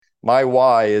My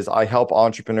why is I help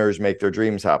entrepreneurs make their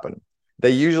dreams happen.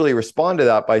 They usually respond to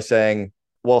that by saying,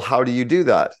 well, how do you do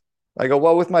that? I go,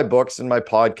 well, with my books and my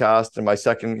podcast and my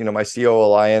second, my CO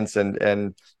Alliance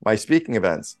and my speaking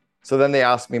events. So then they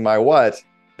ask me my what.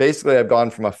 Basically, I've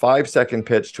gone from a 5-second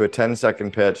pitch to a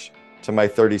 10-second pitch to my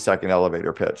 30-second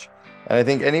elevator pitch. And I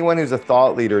think anyone who's a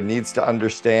thought leader needs to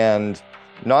understand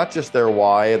not just their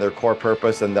why and their core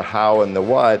purpose and the how and the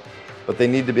what, but they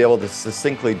need to be able to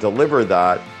succinctly deliver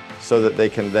that so that they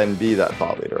can then be that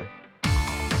thought leader.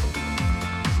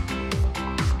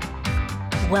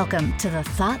 Welcome to the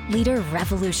Thought Leader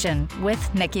Revolution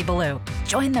with Nikki Ballou.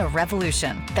 Join the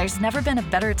revolution. There's never been a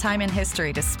better time in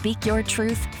history to speak your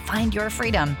truth, find your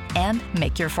freedom, and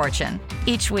make your fortune.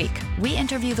 Each week, we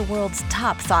interview the world's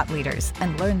top thought leaders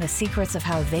and learn the secrets of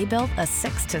how they built a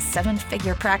 6 to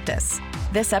 7-figure practice.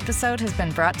 This episode has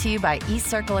been brought to you by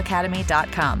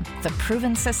eCircleAcademy.com, the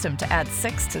proven system to add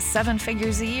 6 to 7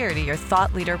 figures a year to your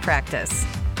thought leader practice.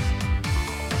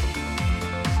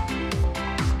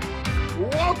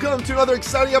 Welcome to another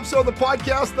exciting episode of the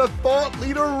podcast, The Thought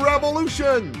Leader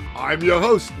Revolution. I'm your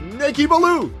host, Nikki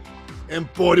Ballou.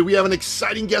 And boy, do we have an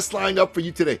exciting guest lined up for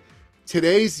you today.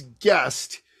 Today's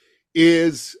guest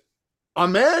is a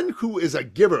man who is a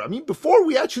giver. I mean, before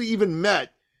we actually even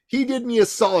met, he did me a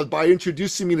solid by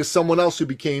introducing me to someone else who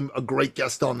became a great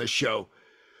guest on this show.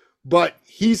 But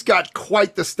he's got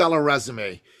quite the stellar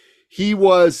resume. He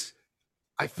was,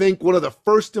 I think, one of the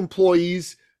first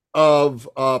employees of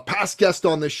past guest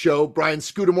on this show, Brian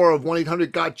Scudamore of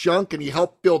 1-800-GOT-JUNK, and he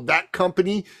helped build that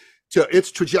company to its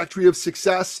trajectory of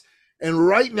success. And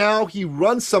right now he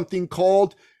runs something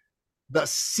called the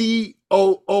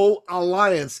COO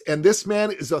Alliance. And this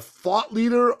man is a thought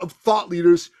leader of thought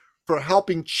leaders for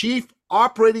helping chief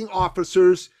operating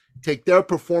officers take their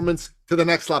performance to the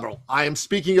next level. I am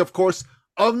speaking, of course,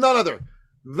 of none other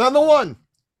than the one,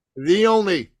 the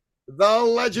only, the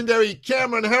legendary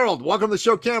Cameron Herold. Welcome to the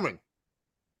show, Cameron.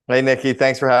 Hey, Nikki.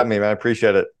 Thanks for having me, man. I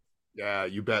appreciate it. Yeah,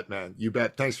 you bet, man. You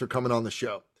bet. Thanks for coming on the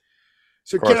show.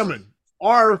 So, Cameron,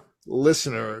 our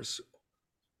listeners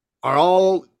are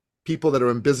all people that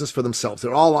are in business for themselves.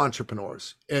 They're all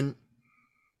entrepreneurs. And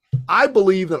I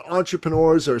believe that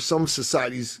entrepreneurs are some of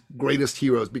society's greatest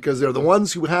heroes because they're the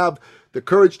ones who have the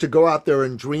courage to go out there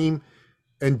and dream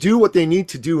and do what they need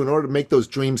to do in order to make those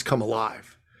dreams come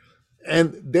alive.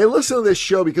 And they listen to this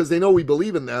show because they know we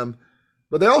believe in them,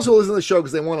 but they also listen to the show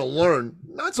because they want to learn,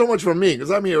 not so much from me,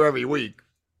 because I'm here every week,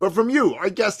 but from you, our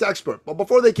guest expert. But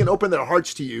before they can open their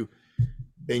hearts to you,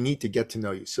 they need to get to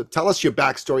know you. So tell us your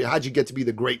backstory. How'd you get to be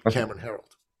the great Cameron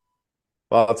Herold?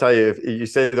 Well, I'll tell you, if you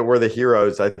say that we're the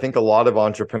heroes, I think a lot of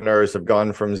entrepreneurs have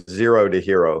gone from zero to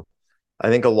hero. I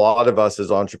think a lot of us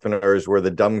as entrepreneurs were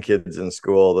the dumb kids in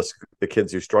school, the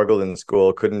kids who struggled in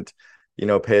school, couldn't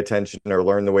pay attention or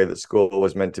learn the way that school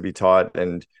was meant to be taught.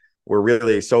 And we're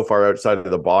really so far outside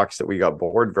of the box that we got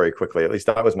bored very quickly. At least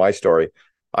that was my story.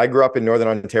 I grew up in Northern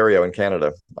Ontario in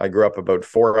Canada. I grew up about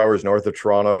 4 hours north of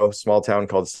Toronto, a small town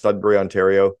called Sudbury,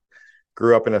 Ontario.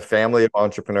 Grew up in a family of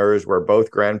entrepreneurs where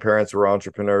both grandparents were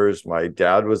entrepreneurs. My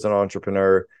dad was an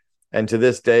entrepreneur. And to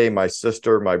this day, my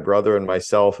sister, my brother, and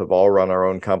myself have all run our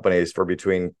own companies for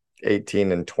between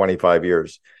 18 and 25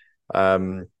 years.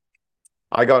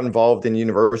 I got involved in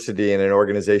university in an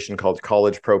organization called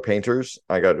College Pro Painters.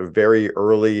 I got a very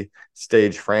early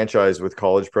stage franchise with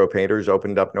College Pro Painters,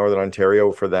 opened up Northern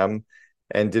Ontario for them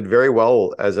and did very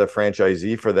well as a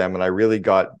franchisee for them. And I really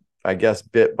got, I guess,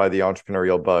 bit by the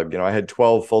entrepreneurial bug. I had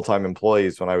 12 full-time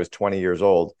employees when I was 20 years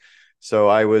old. So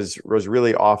I was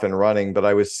really off and running, but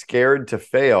I was scared to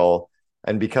fail.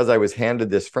 And because I was handed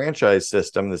this franchise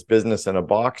system, this business in a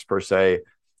box per se,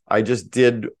 I just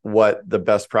did what the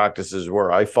best practices were.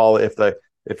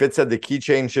 If it said the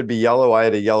keychain should be yellow, I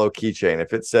had a yellow keychain.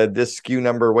 If it said this SKU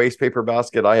number waste paper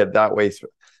basket, I had that waste.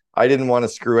 I didn't want to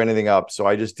screw anything up. So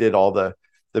I just did all the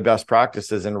best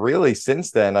practices. And really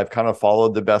since then, I've kind of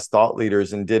followed the best thought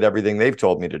leaders and did everything they've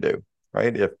told me to do,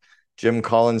 right? If Jim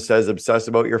Collins says, obsess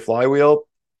about your flywheel,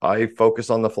 I focus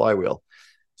on the flywheel.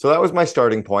 So that was my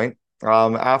starting point.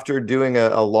 After doing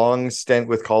a long stint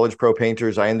with College Pro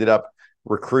Painters, I ended up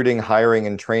recruiting, hiring,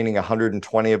 and training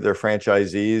 120 of their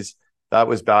franchisees. That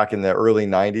was back in the early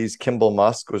 90s. Kimball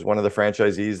Musk was one of the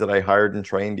franchisees that I hired and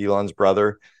trained, Elon's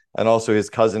brother, and also his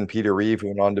cousin, Peter Reeve, who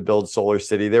went on to build Solar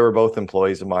City. They were both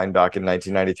employees of mine back in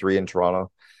 1993 in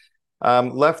Toronto.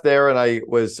 Left there, and I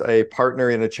was a partner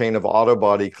in a chain of auto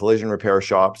body collision repair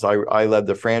shops. I led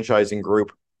the franchising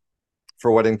group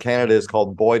for what in Canada is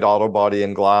called Boyd Auto Body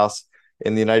and Glass.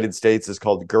 In the United States is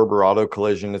called Gerber Auto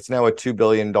Collision. It's now a $2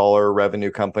 billion revenue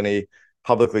company,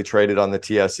 publicly traded on the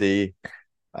TSE.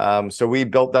 So we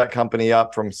built that company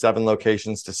up from 7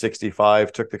 locations to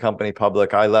 65, took the company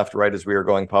public. I left right as we were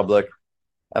going public,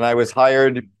 and I was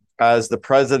hired as the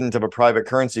president of a private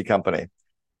currency company.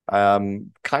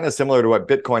 Kind of similar to what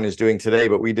Bitcoin is doing today,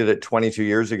 but we did it 22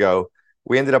 years ago.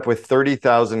 We ended up with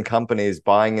 30,000 companies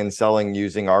buying and selling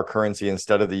using our currency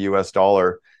instead of the US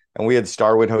dollar. And we had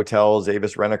Starwood Hotels,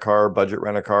 Avis Rent-A-Car, Budget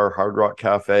Rent-A-Car, Hard Rock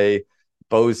Cafe,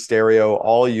 Bose Stereo,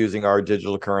 all using our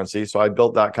digital currency. So I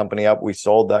built that company up. We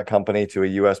sold that company to a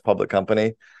US public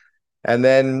company. And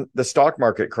then the stock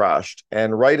market crashed.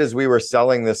 And right as we were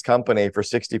selling this company for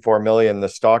 64 million, the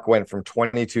stock went from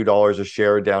 $22 a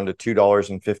share down to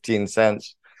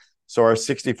 $2.15. So our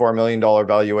 $64 million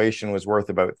valuation was worth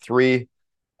about 3.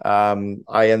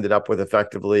 I ended up with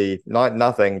effectively not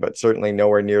nothing, but certainly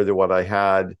nowhere near to what I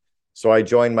had. So I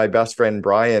joined my best friend,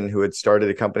 Brian, who had started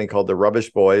a company called the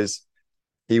Rubbish Boys.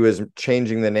 He was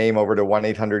changing the name over to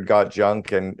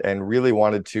 1-800-GOT-JUNK and really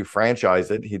wanted to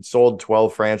franchise it. He'd sold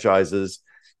 12 franchises,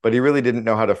 but he really didn't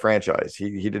know how to franchise.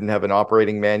 He didn't have an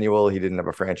operating manual. He didn't have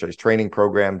a franchise training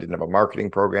program, didn't have a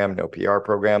marketing program, no PR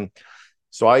program.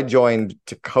 So I joined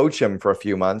to coach him for a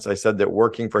few months. I said that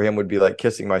working for him would be like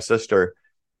kissing my sister.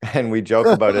 And we joke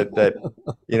about it that,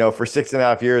 for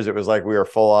 6.5 years, it was like we were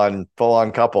full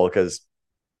on couple because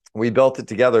we built it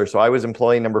together. So I was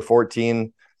employee number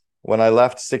 14. When I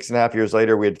left 6.5 years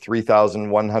later, we had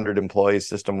 3,100 employees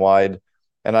system-wide,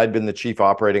 and I'd been the chief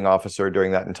operating officer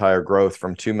during that entire growth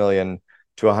from 2 million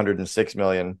to 106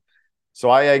 million. So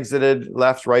I exited,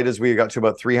 left right as we got to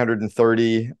about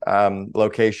 330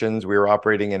 locations. We were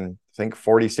operating in, I think,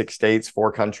 46 states,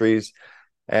 4 countries.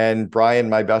 And Brian,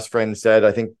 my best friend, said,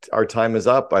 I think our time is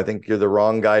up. I think you're the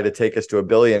wrong guy to take us to 1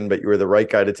 billion, but you were the right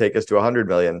guy to take us to 100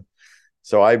 million.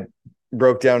 So I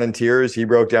broke down in tears. He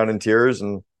broke down in tears,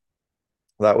 and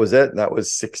that was it. And that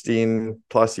was 16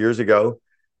 plus years ago.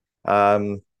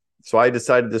 So I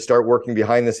decided to start working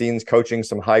behind the scenes, coaching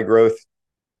some high growth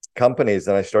companies.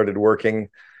 And I started working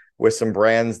with some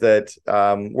brands that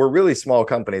were really small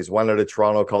companies. One out of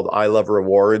Toronto called I Love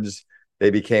Rewards. They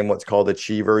became what's called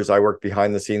Achievers. I worked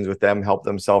behind the scenes with them, helped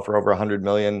them sell for over 100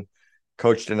 million.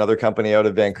 Coached another company out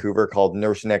of Vancouver called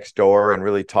Nurse Next Door and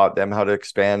really taught them how to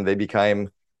expand. They became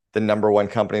the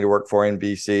 #1 company to work for in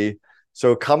BC.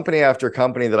 So company after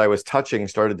company that I was touching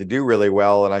started to do really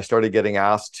well. And I started getting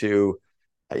asked to,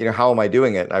 how am I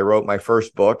doing it? I wrote my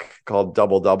first book called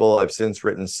Double Double. I've since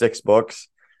written 6 books.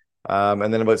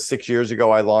 And then about 6 years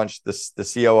ago, I launched the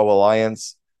COO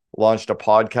Alliance, launched a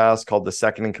podcast called the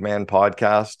Second in Command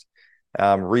podcast.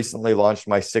 Recently launched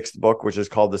my 6th book, which is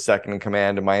called The Second in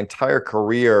Command. And my entire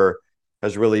career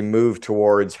has really moved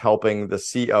towards helping the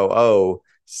COO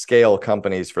scale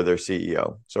companies for their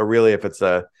CEO. So really, if it's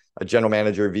a general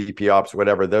manager, VP ops,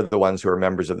 whatever, they're the ones who are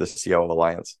members of the COO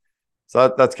Alliance.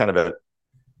 So that's kind of it.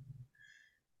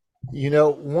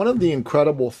 One of the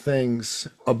incredible things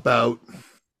about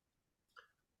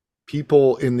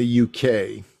people in the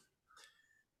UK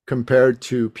compared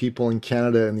to people in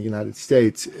Canada and the United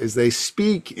States is they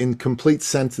speak in complete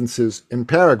sentences in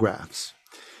paragraphs.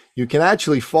 You can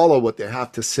actually follow what they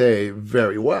have to say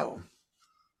very well.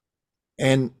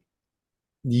 And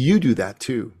you do that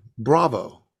too.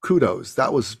 Bravo. Kudos.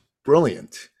 That was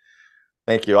brilliant.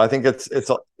 Thank you. I think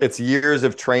it's years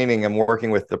of training and working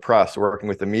with the press, working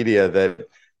with the media, that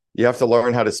you have to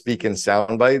learn how to speak in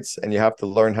sound bites and you have to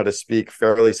learn how to speak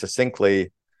fairly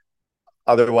succinctly.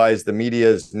 Otherwise, the media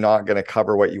is not going to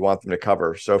cover what you want them to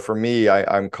cover. So for me,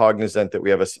 I'm cognizant that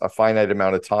we have a finite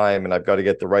amount of time and I've got to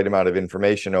get the right amount of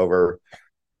information over.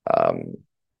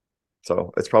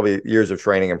 So it's probably years of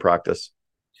training and practice.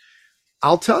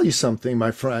 I'll tell you something,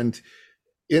 my friend.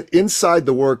 Inside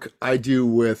the work I do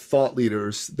with thought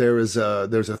leaders, there's a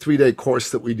 3-day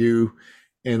course that we do.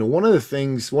 And one of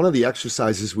the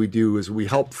exercises we do is we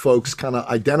help folks kind of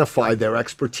identify their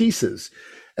expertises.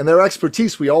 And their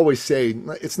expertise, we always say,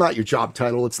 it's not your job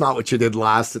title. It's not what you did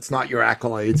last. It's not your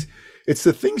accolades. It's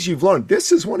the things you've learned.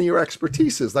 This is one of your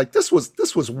expertises. Like this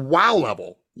was wow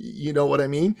level. You know what I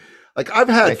mean? Like I've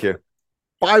had Thank you.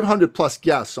 500 plus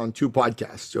guests on 2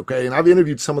 podcasts. Okay. And I've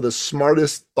interviewed some of the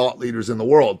smartest thought leaders in the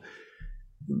world.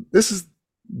 This is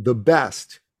the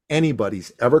best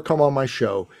anybody's ever come on my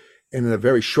show. And in a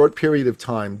very short period of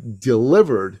time,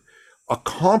 delivered a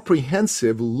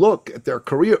comprehensive look at their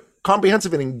career,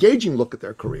 comprehensive and engaging look at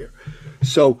their career.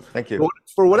 So thank you.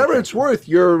 For whatever it's worth,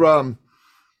 you're,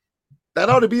 that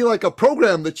ought to be like a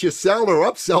program that you sell or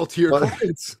upsell to your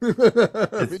clients.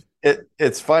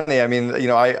 It's funny. I mean,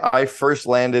 I first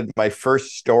landed my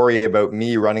first story about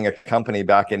me running a company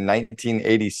back in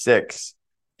 1986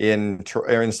 in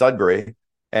Sudbury.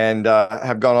 and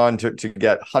have gone on to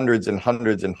get hundreds and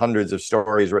hundreds and hundreds of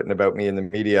stories written about me in the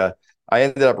media. I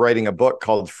ended up writing a book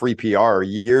called Free PR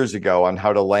years ago on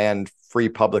how to land free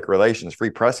public relations, free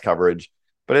press coverage.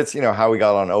 But it's, how we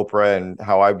got on Oprah and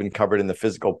how I've been covered in the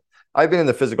physical. I've been in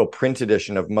the physical print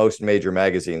edition of most major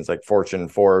magazines like Fortune,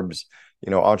 Forbes,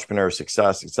 Entrepreneur,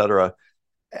 Success, etc.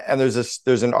 And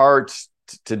there's an art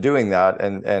to doing that.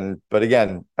 But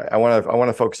again, I want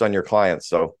to focus on your clients.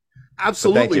 So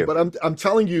absolutely. But I'm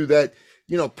telling you that,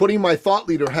 putting my thought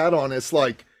leader hat on, it's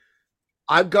like,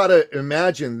 I've got to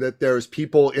imagine that there's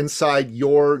people inside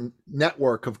your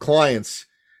network of clients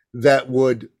that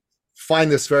would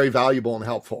find this very valuable and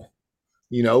helpful.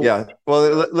 Yeah.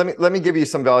 Well, let me give you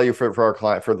some value for our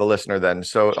client, for the listener then.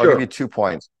 So I'll give you 2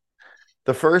 points.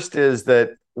 The first is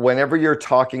that whenever you're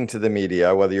talking to the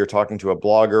media, whether you're talking to a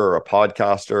blogger or a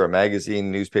podcaster, a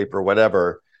magazine, newspaper,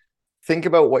 whatever, think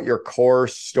about what your core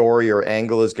story or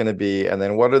angle is going to be. And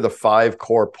then what are the 5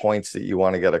 core points that you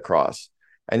want to get across?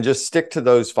 And just stick to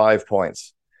those 5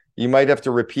 points. You might have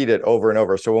to repeat it over and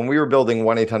over. So when we were building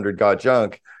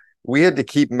 1-800-GOT-JUNK, we had to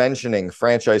keep mentioning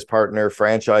franchise partner,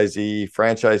 franchisee,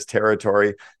 franchise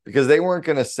territory, because they weren't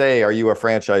going to say, "Are you a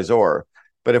franchisor?"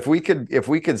 But if we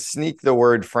could sneak the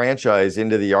word franchise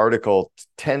into the article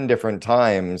 10 different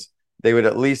times, they would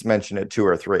at least mention it 2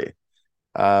 or 3.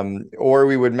 Or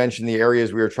we would mention the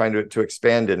areas we were trying to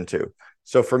expand into.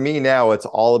 So for me now, it's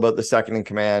all about the second in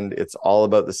command. It's all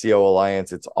about the CO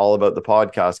Alliance. It's all about the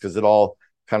podcast, because it all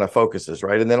kind of focuses,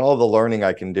 right? And then all the learning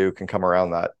I can do can come around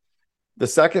that. The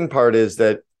second part is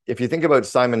that if you think about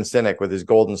Simon Sinek with his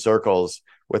golden circles,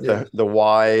 with the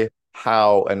why,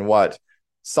 how, and what,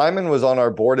 Simon was on our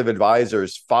board of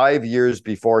advisors 5 years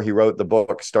before he wrote the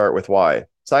book, Start With Why.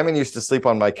 Simon used to sleep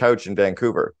on my couch in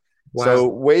Vancouver. Wow. So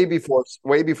way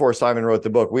before Simon wrote the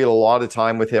book, we had a lot of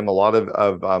time with him, a lot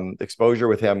of exposure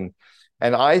with him.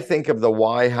 And I think of the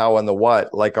why, how, and the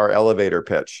what like our elevator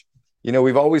pitch.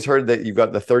 We've always heard that you've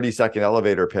got the 30-second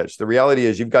elevator pitch. The reality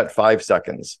is you've got 5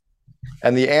 seconds.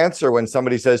 And the answer when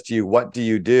somebody says to you, "What do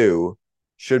you do?"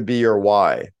 should be your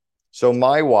why. So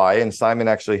my why, and Simon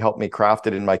actually helped me craft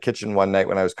it in my kitchen one night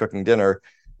when I was cooking dinner.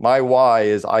 My why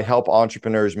is I help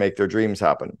entrepreneurs make their dreams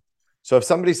happen. So if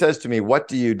somebody says to me, "What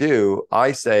do you do?"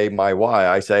 I say my why.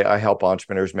 I say I help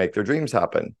entrepreneurs make their dreams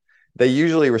happen. They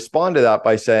usually respond to that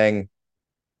by saying,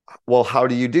 "Well, how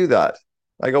do you do that?"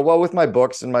 I go, "Well, with my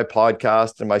books and my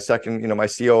podcast and my my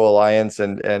CO Alliance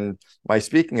and my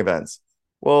speaking events."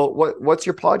 "Well, what's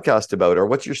your podcast about, or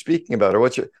what's your speaking about, or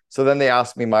so then they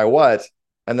ask me my what,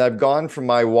 and I've gone from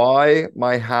my why,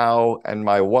 my how, and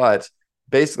my what.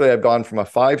 Basically, I've gone from a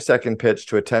 5-second pitch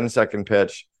to a 10-second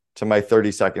pitch to my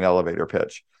 30-second elevator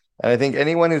pitch. And I think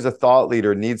anyone who's a thought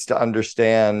leader needs to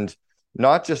understand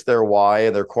not just their why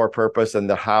and their core purpose and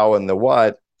the how and the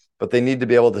what, but they need to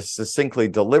be able to succinctly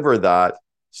deliver that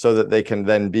so that they can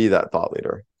then be that thought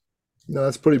leader. No,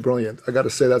 that's pretty brilliant. I got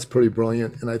to say that's pretty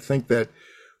brilliant. And I think that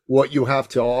what you have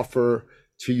to offer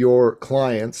to your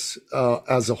clients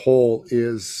as a whole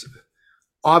is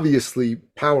obviously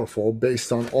powerful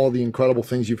based on all the incredible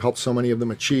things you've helped so many of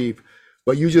them achieve.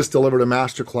 But you just delivered a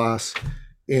masterclass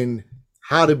in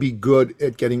how to be good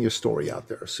at getting your story out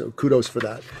there. So kudos for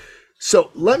that.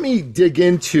 So let me dig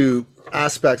into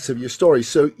aspects of your story.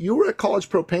 So you were at College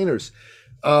Pro Painters.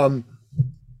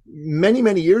 Many,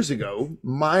 many years ago,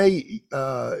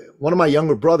 one of my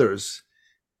younger brothers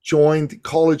joined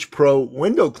College Pro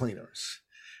Window Cleaners.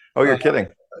 Oh, you're kidding.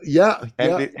 Yeah.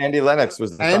 Andy Lennox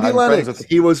was Andy Lennox.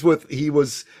 He was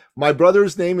my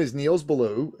brother's name is Niels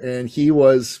Ballou, and he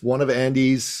was one of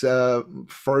Andy's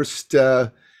first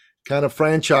kind of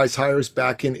franchise hires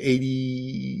back in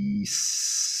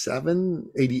 87,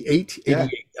 88, yeah.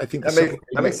 88. I think that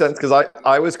makes sense, because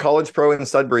I was College Pro in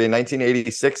Sudbury in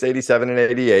 1986, 87, and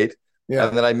 88. Yeah.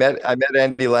 And then I met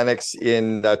Andy Lennox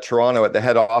in Toronto at the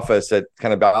head office at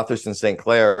kind of Bathurst and St.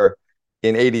 Clair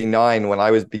in 89 when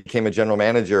I became a general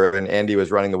manager and Andy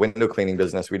was running the window cleaning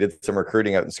business. We did some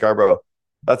recruiting out in Scarborough.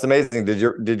 That's amazing.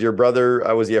 Did your brother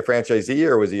was he a franchisee,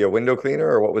 or was he a window cleaner,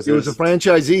 or what was he? He was a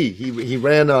franchisee. He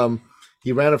ran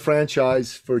a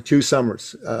franchise for 2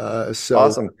 summers. So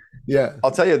awesome. Yeah.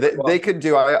 I'll tell you, they could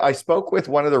do. I spoke with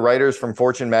one of the writers from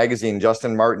Fortune magazine,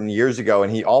 Justin Martin, years ago,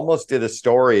 and he almost did a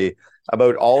story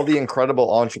about all the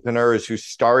incredible entrepreneurs who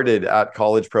started at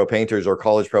College Pro Painters or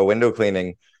College Pro Window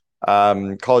Cleaning.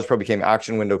 College Pro became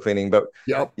Action Window Cleaning, but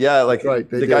yeah, like right,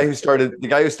 the guy who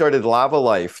started Lava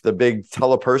Life, the big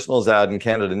telepersonals ad in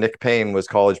Canada, Nick Payne, was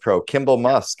College Pro. Kimball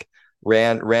Musk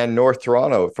ran North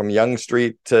Toronto from Yonge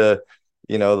Street to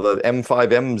the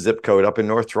M5M zip code up in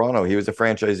North Toronto. He was a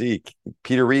franchisee.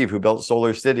 Peter Reeve, who built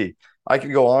Solar City. I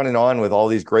could go on and on with all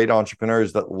these great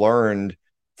entrepreneurs that learned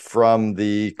from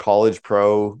the college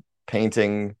pro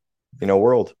painting,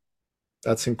 world.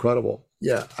 That's incredible.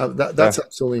 Yeah, that's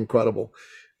absolutely incredible.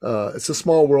 It's a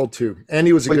small world too. And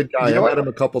he was a good guy. I met him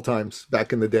a couple times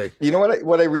back in the day. You know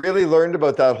what I really learned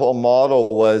about that whole model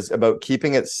was about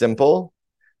keeping it simple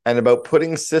and about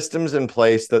putting systems in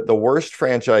place that the worst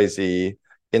franchisee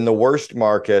in the worst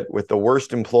market with the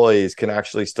worst employees can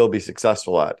actually still be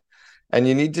successful at. And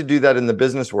you need to do that in the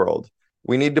business world.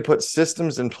 We need to put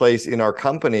systems in place in our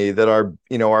company that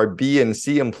our B and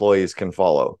C employees can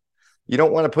follow. You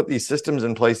don't want to put these systems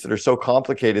in place that are so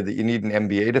complicated that you need an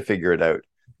MBA to figure it out.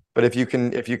 But if you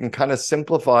can kind of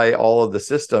simplify all of the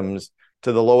systems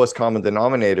to the lowest common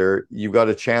denominator, you've got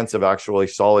a chance of actually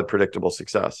solid, predictable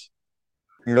success.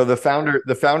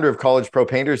 The founder of College Pro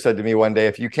Painters said to me one day,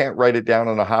 if you can't write it down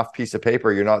on a half piece of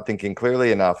paper, you're not thinking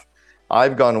clearly enough.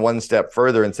 I've gone one step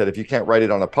further and said, if you can't write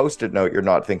it on a Post-it note, you're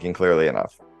not thinking clearly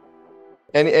enough.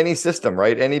 Any system,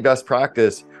 right? Any best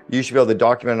practice, you should be able to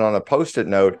document it on a Post-it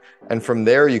note. And from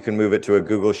there, you can move it to a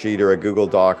Google Sheet or a Google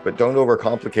Doc, but don't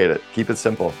overcomplicate it. Keep it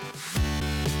simple.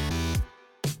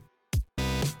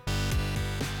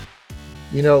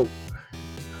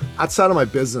 Outside of my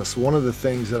business, one of the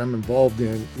things that I'm involved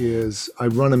in is I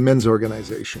run a men's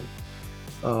organization.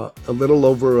 A little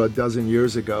over a dozen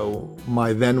years ago,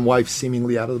 my then wife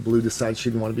seemingly out of the blue decided she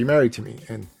didn't want to be married to me.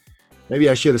 And maybe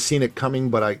I should have seen it coming,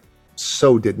 but I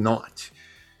so did not.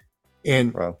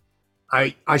 And wow.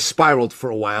 I spiraled for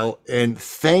a while. And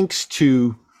thanks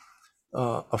to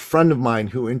a friend of mine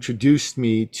who introduced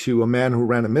me to a man who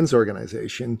ran a men's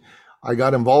organization, I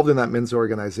got involved in that men's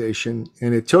organization,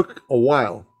 and it took a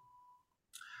while.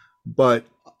 But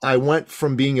I went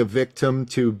from being a victim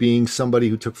to being somebody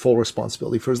who took full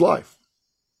responsibility for his life.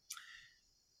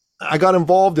 I got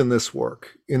involved in this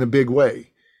work in a big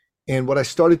way. And what I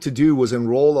started to do was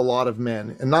enroll a lot of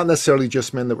men, and not necessarily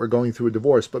just men that were going through a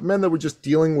divorce, but men that were just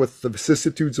dealing with the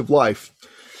vicissitudes of life,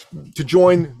 to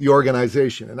join the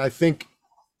organization. And I think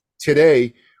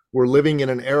today we're living in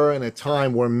an era and a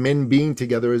time where men being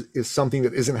together is something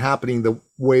that isn't happening the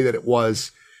way that it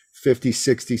was 50,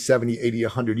 60, 70, 80,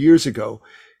 100 years ago.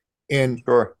 And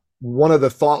sure. One of the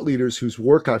thought leaders whose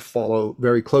work I follow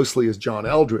very closely is John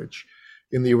Eldridge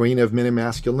in the arena of men and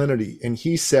masculinity. And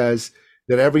he says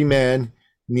that every man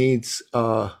needs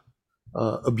a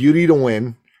beauty to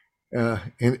win,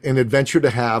 an adventure to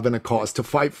have, and a cause to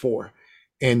fight for.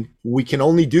 And we can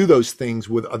only do those things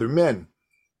with other men.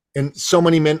 And so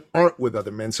many men aren't with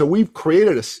other men. So we've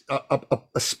created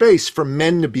a space for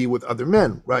men to be with other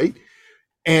men, right?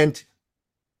 And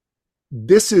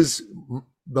this is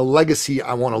the legacy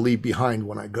I want to leave behind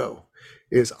when I go,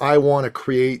 is I want to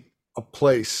create a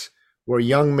place where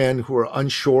young men who are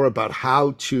unsure about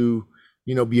how to,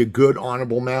 be a good,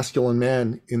 honorable, masculine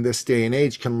man in this day and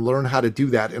age can learn how to do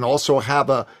that, and also have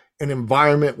an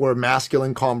environment where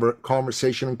masculine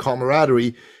conversation and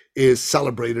camaraderie is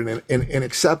celebrated and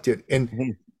accepted.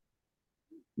 And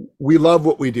we love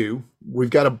what we do. We've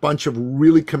got a bunch of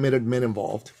really committed men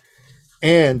involved.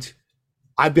 And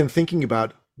I've been thinking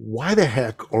about, why the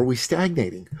heck are we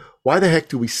stagnating? Why the heck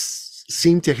do we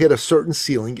seem to hit a certain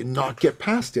ceiling and not get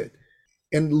past it?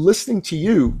 And listening to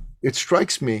you, it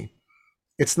strikes me,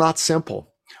 it's not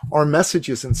simple. Our message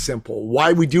isn't simple.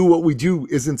 Why we do what we do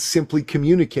isn't simply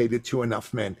communicated to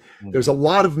enough men. There's a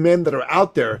lot of men that are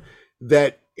out there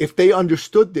that, if they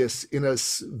understood this in a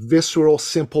visceral,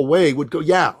 simple way, would go,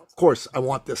 yeah, of course, I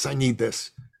want this, I need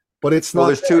this. But it's not.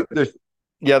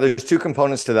 Well, there's two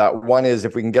components to that. One is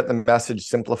if we can get the message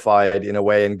simplified in a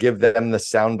way and give them the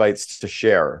sound bites to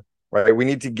share, right? We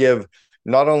need to give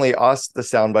not only us the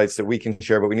sound bites that we can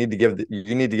share, but you need to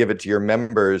give it to your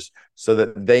members so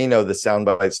that they know the sound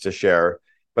bites to share.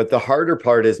 But the harder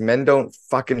part is men don't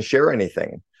fucking share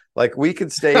anything. Like, we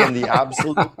could stay in the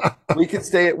absolute, we could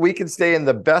stay in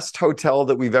the best hotel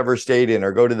that we've ever stayed in,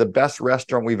 or go to the best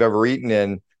restaurant we've ever eaten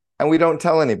in, and we don't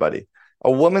tell anybody.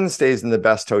 A woman stays in the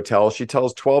best hotel. She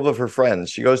tells 12 of her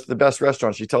friends. She goes to the best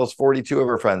restaurant. She tells 42 of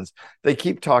her friends. They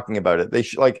keep talking about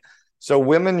it. So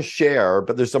women share,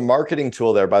 but there's a marketing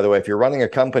tool there, by the way. If you're running a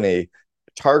company,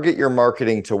 target your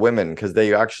marketing to women, because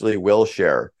they actually will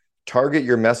share. Target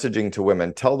your messaging to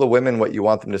women. Tell the women what you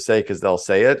want them to say, because they'll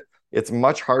say it. It's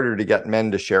much harder to get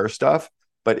men to share stuff.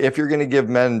 But if you're going to give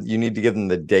men, you need to give them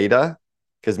the data,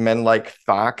 because men like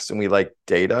facts and we like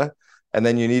data. And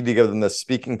then you need to give them the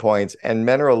speaking points. And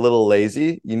men are a little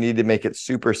lazy. You need to make it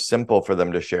super simple for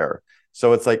them to share.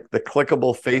 So it's like the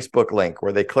clickable Facebook link,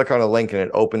 where they click on a link and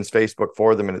it opens Facebook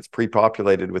for them, and it's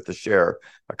pre-populated with the share.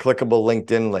 A clickable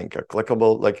LinkedIn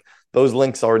link, those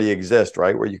links already exist,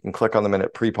 right? Where you can click on them and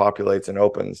it pre-populates and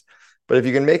opens. But if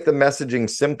you can make the messaging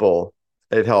simple,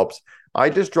 it helps. I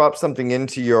just dropped something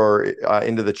into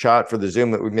into the chat for the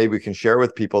Zoom that maybe we can share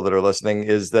with people that are listening,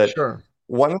 is that Sure.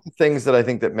 one of the things that I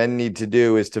think that men need to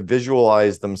do is to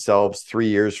visualize themselves 3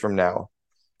 years from now.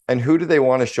 And who do they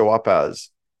want to show up as?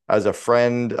 As a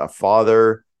friend, a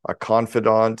father, a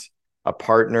confidant, a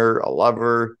partner, a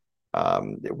lover?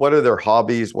 What are their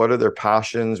hobbies? What are their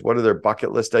passions? What are their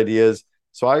bucket list ideas?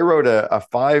 So I wrote a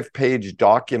 5-page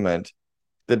document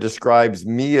that describes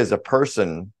me as a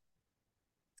person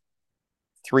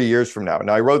 3 years from now.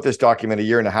 Now, I wrote this document a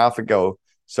year and a half ago,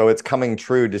 so it's coming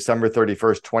true December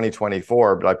 31st,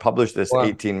 2024, but I published this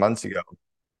 18 months ago.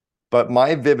 But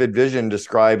my vivid vision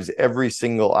describes every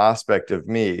single aspect of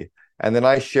me, and then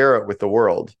I share it with the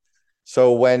world.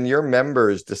 So when your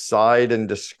members decide and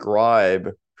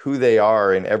describe who they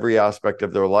are in every aspect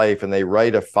of their life, and they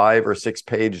write a 5 or 6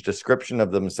 page description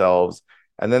of themselves,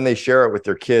 and then they share it with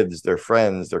their kids, their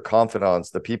friends, their confidants,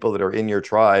 the people that are in your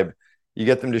tribe, you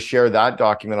get them to share that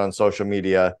document on social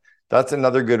media. That's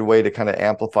another good way to kind of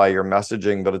amplify your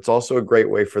messaging, but it's also a great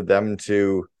way for them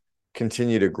to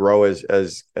continue to grow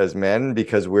as men,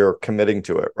 because we're committing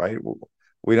to it, right?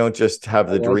 We don't just have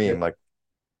the dream.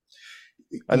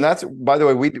 And that's, by the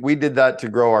way, we did that to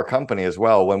grow our company as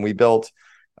well. When we built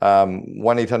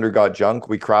 1-800-GOT-JUNK,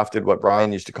 we crafted what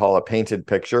Brian used to call a painted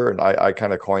picture, and I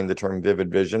kind of coined the term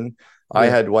vivid vision. Yeah. I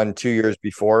had one 2 years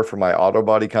before for my auto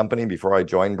body company before I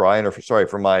joined Brian,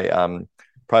 for my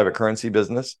private currency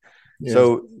business. Yeah.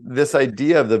 So this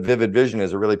idea of the vivid vision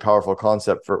is a really powerful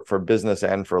concept for business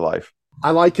and for life.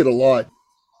 I like it a lot.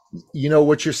 You know,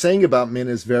 what you're saying about men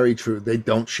is very true. They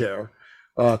don't share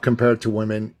compared to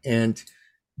women, and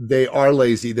they are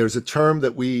lazy. There's a term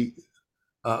that we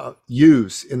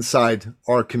use inside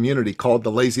our community called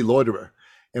the lazy loiterer.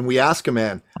 And we ask a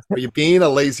man, are you being a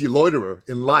lazy loiterer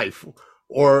in life,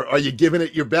 or are you giving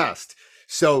it your best?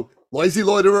 So lazy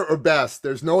loiterer or best,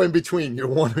 there's no in between. You're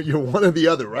one or the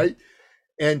other, right?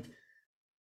 And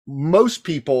most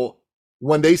people,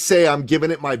 when they say I'm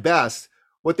giving it my best,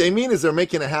 what they mean is they're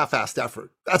making a half-assed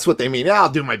effort. That's what they mean. Yeah, I'll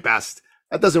do my best.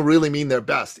 That doesn't really mean their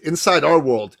best. Inside our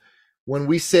world, when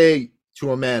we say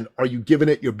to a man, are you giving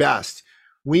it your best?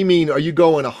 We mean, are you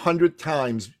going 100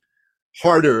 times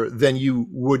harder than you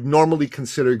would normally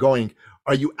consider going?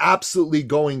 Are you absolutely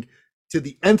going to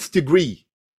the nth degree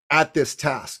at this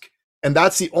task? And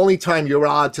that's the only time you're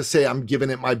allowed to say, I'm giving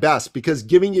it my best, because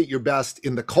giving it your best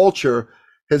in the culture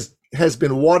has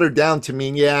been watered down to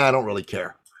mean, yeah, I don't really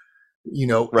care, you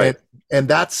know, right. And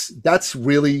that's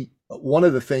really one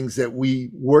of the things that we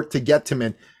work to get to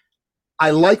men. I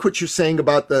like what you're saying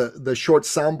about the short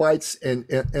sound bites and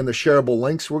the shareable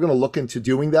links. We're going to look into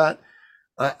doing that.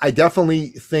 I definitely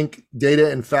think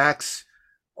data and facts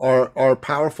are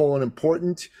powerful and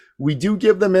important. We do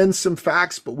give them in some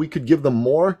facts, but we could give them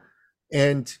more,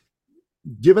 and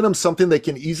giving them something they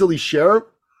can easily share.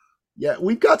 Yeah,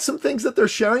 we've got some things that they're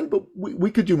sharing, but we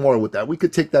could do more with that. We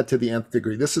could take that to the nth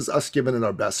degree. This is us giving it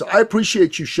our best. So I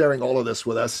appreciate you sharing all of this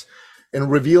with us and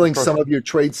revealing some of your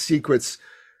trade secrets.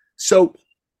 So,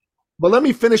 but let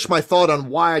me finish my thought on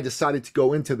why I decided to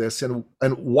go into this and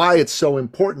why it's so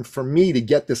important for me to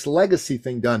get this legacy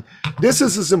thing done. This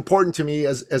is as important to me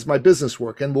as my business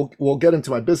work, and we'll get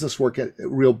into my business work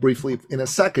real briefly in a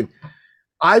second.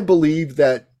 I believe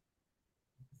that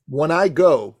when I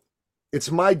go,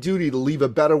 it's my duty to leave a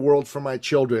better world for my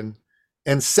children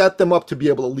and set them up to be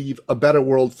able to leave a better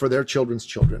world for their children's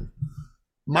children.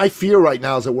 My fear right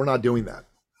now is that we're not doing that.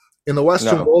 In the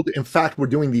Western world, in fact, we're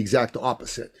doing the exact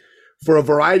opposite. For a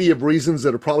variety of reasons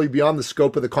that are probably beyond the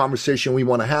scope of the conversation we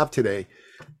want to have today,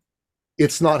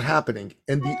 it's not happening.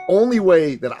 And the only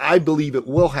way that I believe it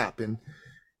will happen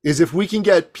is if we can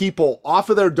get people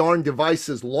off of their darn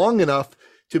devices long enough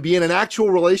to be in an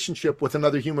actual relationship with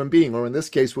another human being, or in this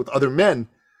case, with other men,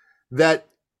 that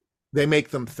they make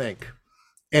them think.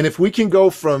 And if we can go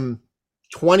from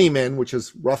 20 men, which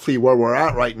is roughly where we're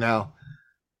at right now,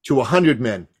 to 100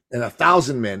 men and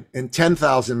 1,000 men and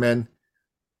 10,000 men,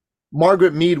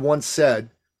 Margaret Mead once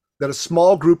said that a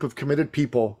small group of committed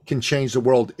people can change the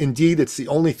world. Indeed, it's the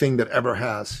only thing that ever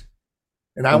has.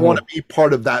 And I want to be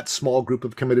part of that small group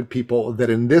of committed people that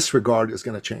in this regard is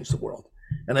going to change the world.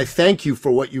 And I thank you for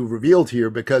what you've revealed here,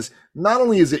 because not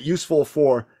only is it useful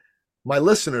for my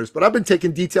listeners, but I've been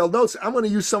taking detailed notes. I'm going to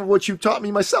use some of what you've taught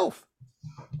me myself.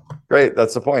 Great.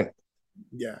 That's the point.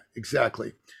 Yeah,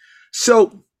 exactly.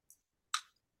 So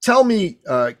tell me,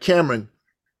 Cameron,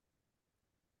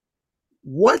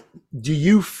 what do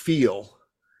you feel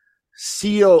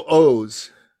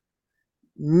COOs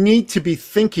need to be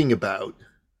thinking about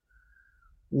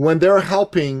when they're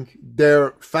helping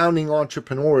their founding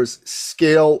entrepreneurs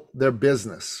scale their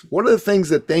business? What are the things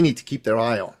that they need to keep their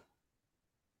eye on?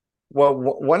 Well,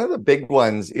 one of the big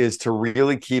ones is to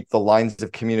really keep the lines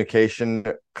of communication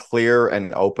clear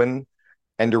and open,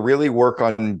 and to really work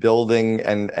on building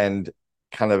and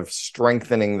kind of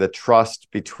strengthening the trust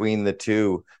between the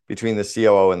two, between the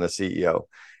COO and the CEO.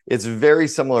 It's very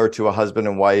similar to a husband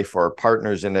and wife or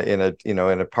partners in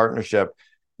a partnership,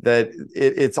 that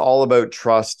it's all about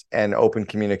trust and open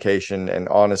communication and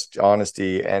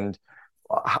honesty. And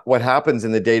what happens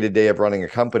in the day-to-day of running a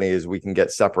company is we can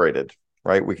get separated,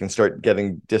 right? We can start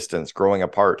getting distance, growing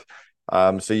apart.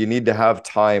 So you need to have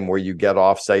time where you get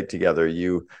off site together,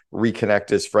 you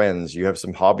reconnect as friends, you have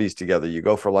some hobbies together, you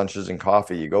go for lunches and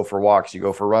coffee, you go for walks, you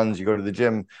go for runs, you go to the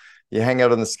gym, you hang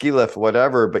out on the ski lift,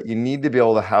 whatever, but you need to be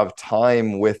able to have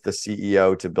time with the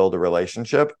CEO to build a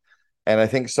relationship. And I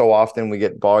think so often we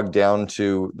get bogged down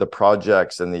to the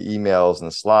projects and the emails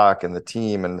and Slack and the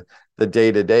team and the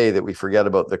day-to-day that we forget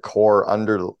about the core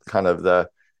under kind of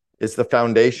it's the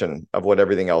foundation of what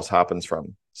everything else happens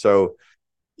from. So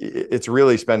it's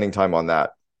really spending time on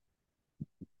that.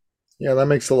 Yeah, that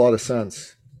makes a lot of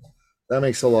sense.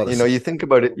 You think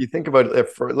about it if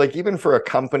for, like, even for a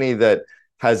company that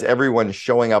has everyone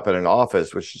showing up at an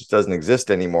office, which just doesn't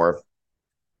exist anymore,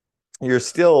 you're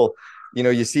still,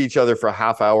 you see each other for a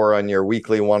half hour on your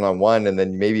weekly one-on-one, and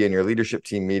then maybe in your leadership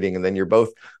team meeting, and then you're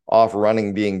both off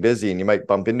running, being busy, and you might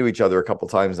bump into each other a couple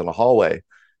times in a hallway.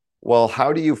 Well,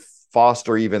 how do you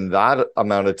foster even that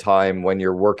amount of time when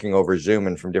you're working over Zoom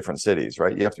and from different cities,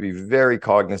 right? You have to be very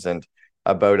cognizant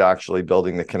about actually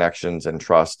building the connections and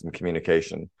trust and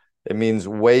communication. It means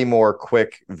way more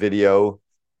quick video,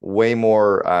 way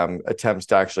more attempts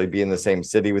to actually be in the same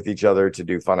city with each other, to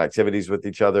do fun activities with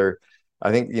each other.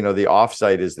 I think, the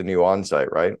offsite is the new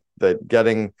onsite, right? That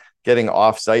getting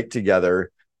offsite together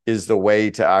is the way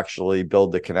to actually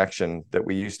build the connection that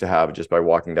we used to have just by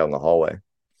walking down the hallway.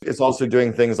 It's also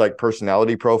doing things like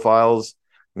personality profiles.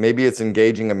 Maybe it's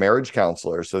engaging a marriage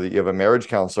counselor so that you have a marriage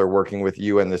counselor working with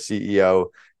you and the CEO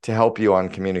to help you on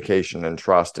communication and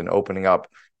trust and opening up,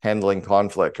 handling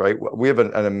conflict, right? We have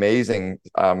an amazing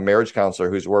marriage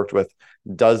counselor who's worked with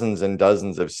dozens and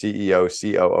dozens of CEO,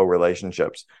 COO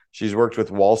relationships. She's worked with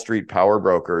Wall Street power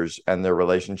brokers and their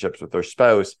relationships with their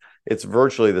spouse. It's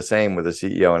virtually the same with a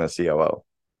CEO and a COO.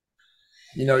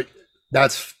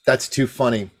 That's too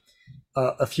funny.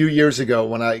 A few years ago,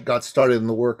 when I got started in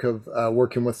the work of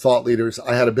working with thought leaders,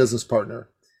 I had a business partner,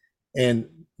 and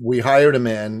we hired a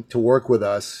man to work with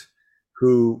us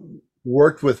who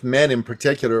worked with men in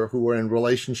particular who were in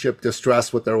relationship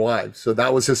distress with their wives. So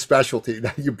that was his specialty.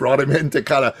 That you brought him in to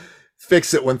kind of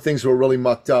fix it when things were really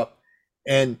mucked up.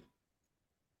 And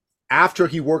after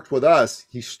he worked with us,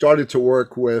 he started to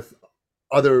work with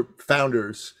other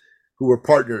founders who were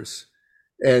partners.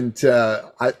 And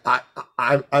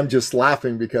I'm just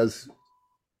laughing because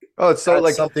it's so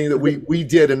like something that we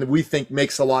did and we think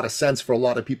makes a lot of sense for a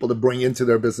lot of people to bring into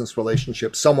their business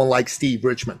relationships. Someone like Steve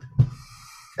Richmond.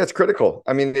 That's critical.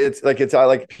 I mean, it's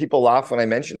like people laugh when I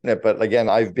mention it, but again,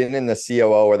 I've been in the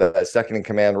COO or the second in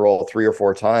command role 3 or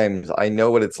 4 times. I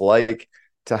know what it's like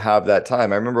to have that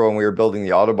time. I remember when we were building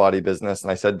the auto body business,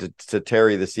 and I said to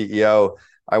Terry, the CEO,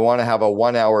 I want to have a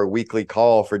 1-hour weekly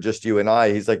call for just you and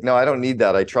I. He's like, no, I don't need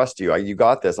that. I trust you. You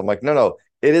got this. I'm like, no,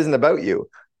 it isn't about you.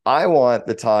 I want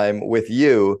the time with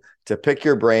you to pick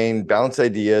your brain, bounce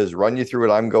ideas, run you through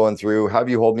what I'm going through, have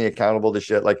you hold me accountable to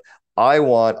shit. Like, I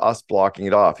want us blocking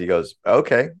it off. He goes,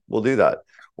 okay, we'll do that.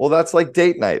 Well, that's like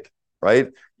date night, right?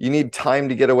 You need time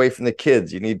to get away from the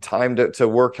kids. You need time to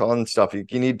work on stuff. You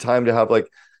need time to have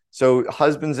so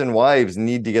husbands and wives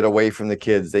need to get away from the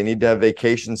kids. They need to have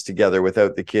vacations together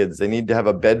without the kids. They need to have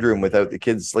a bedroom without the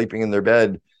kids sleeping in their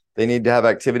bed. They need to have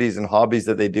activities and hobbies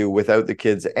that they do without the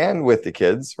kids and with the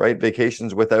kids, right?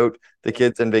 Vacations without the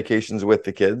kids and vacations with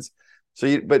the kids.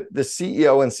 But the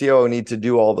CEO and COO need to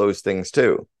do all those things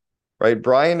too, right?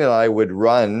 Brian and I would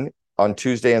run on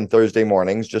Tuesday and Thursday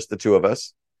mornings, just the two of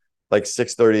us, like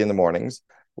 6:30 in the mornings.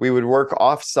 We would work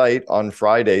off-site on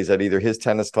Fridays at either his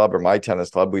tennis club or my tennis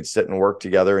club. We'd sit and work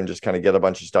together and just kind of get a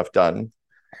bunch of stuff done.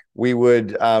 We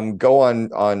would go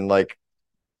on like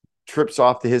trips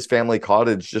off to his family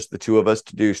cottage, just the two of us,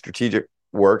 to do strategic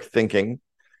work, thinking.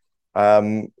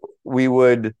 We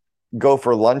would go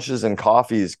for lunches and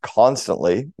coffees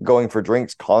constantly, going for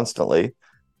drinks constantly.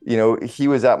 He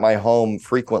was at my home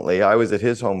frequently. I was at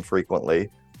his home frequently,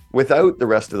 without the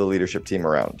rest of the leadership team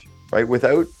around, right?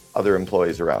 Without other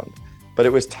employees around. But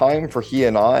it was time for he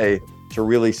and I to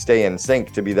really stay in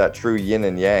sync, to be that true yin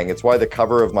and yang. It's why the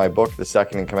cover of my book, The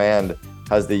Second in Command,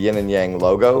 has the yin and yang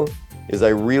logo. is I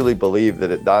really believe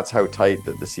that that's how tight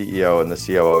that the CEO and the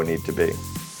COO need to be.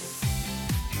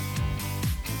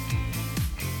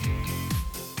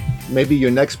 Maybe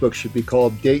your next book should be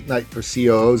called Date Night for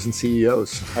COOs and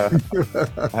CEOs.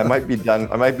 I might be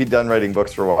done writing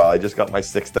books for a while. I just got my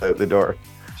sixth out the door.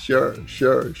 Sure.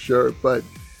 But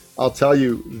I'll tell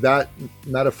you, that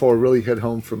metaphor really hit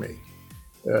home for me.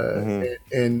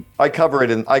 And I cover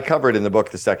it in the book,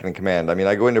 The Second in Command. I mean,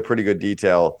 I go into pretty good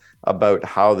detail about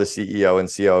how the CEO and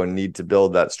COO need to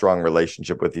build that strong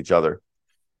relationship with each other.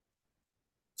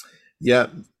 Yeah.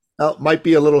 Well, it might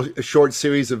be a short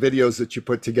series of videos that you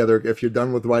put together if you're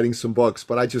done with writing some books,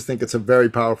 but I just think it's a very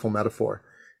powerful metaphor.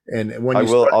 And when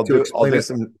I'll do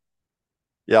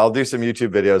some YouTube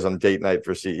videos on date night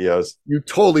for CEOs. You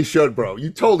totally should, bro.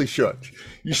 You totally should.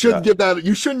 You shouldn't give that.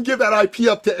 You shouldn't give that IP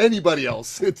up to anybody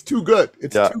else. It's too good.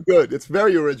 It's too good. It's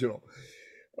very original.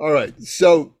 All right.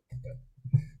 So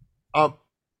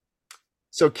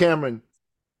Cameron,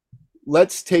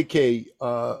 let's take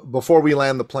before we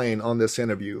land the plane on this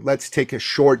interview, let's take a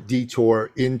short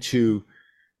detour into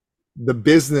the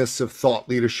business of thought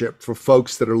leadership for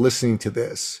folks that are listening to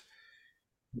this.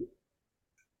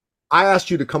 I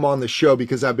asked you to come on the show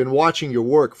because I've been watching your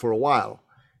work for a while,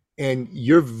 and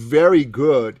you're very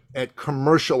good at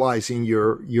commercializing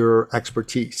your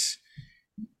expertise.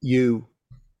 You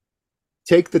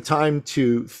take the time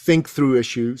to think through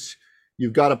issues.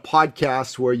 You've got a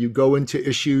podcast where you go into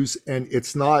issues, and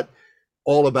it's not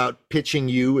all about pitching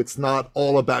you. It's not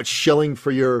all about shilling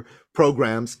for your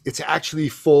programs. It's actually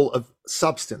full of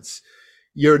substance.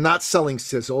 You're not selling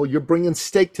sizzle. You're bringing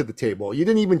steak to the table. You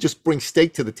didn't even just bring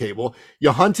steak to the table.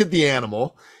 You hunted the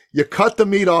animal. You cut the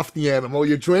meat off the animal.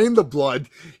 You drained the blood.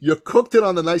 You cooked it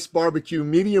on the nice barbecue,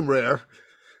 medium rare,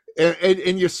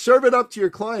 and you serve it up to your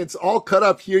clients all cut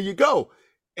up. Here you go.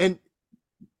 And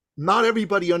not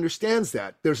everybody understands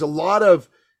that. There's a lot of,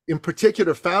 in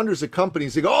particular, founders of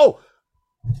companies that go, oh,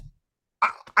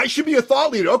 I should be a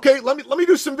thought leader. Okay, let me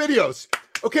do some videos.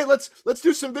 Okay, let's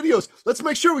do some videos. Let's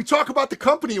make sure we talk about the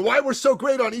company and why we're so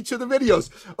great on each of the videos.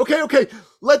 Okay,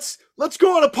 let's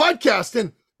go on a podcast.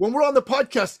 And when we're on the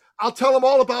podcast, I'll tell them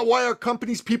all about why our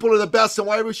company's people are the best and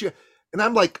why we should. And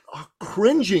I'm like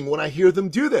cringing when I hear them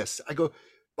do this. I go,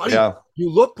 buddy, You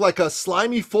look like a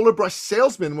slimy Fuller Brush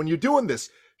salesman when you're doing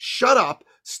this. Shut up.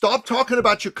 Stop talking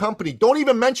about your company. Don't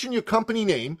even mention your company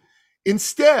name.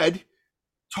 Instead,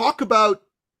 talk about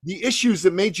the issues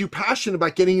that made you passionate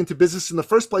about getting into business in the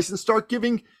first place and start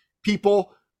giving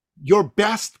people your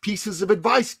best pieces of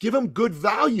advice. Give them good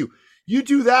value. You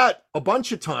do that a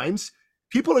bunch of times,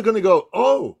 people are going to go,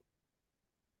 oh,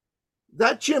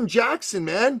 that Jim Jackson,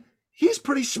 man, he's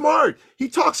pretty smart. He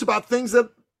talks about things that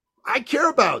I care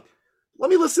about. Let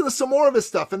me listen to some more of his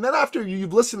stuff. And then after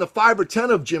you've listened to 5 or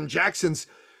 10 of Jim Jackson's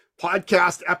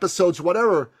podcast episodes,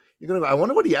 whatever, you're going to go, I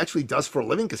wonder what he actually does for a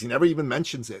living because he never even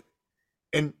mentions it.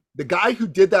 And the guy who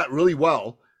did that really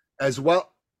well as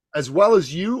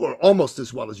you, or almost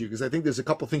as well as you, because I think there's a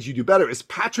couple things you do better, is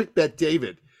Patrick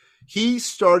Bet-David. He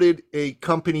started a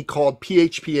company called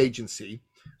PHP Agency.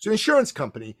 It's an insurance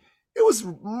company. It was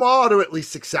moderately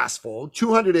successful,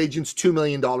 200 agents, $2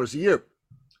 million a year.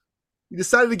 He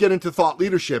decided to get into thought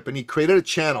leadership, and he created a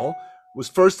channel.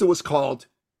 It was called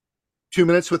 2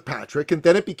 Minutes with Patrick, and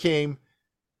then it became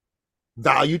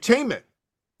Valuetainment.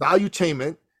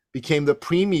 Valuetainment became the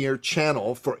premier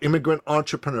channel for immigrant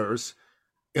entrepreneurs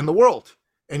in the world.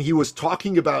 And he was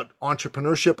talking about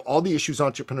entrepreneurship, all the issues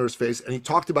entrepreneurs face, and he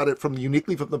talked about it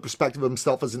uniquely from the perspective of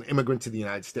himself as an immigrant to the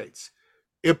United States.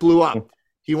 It blew up.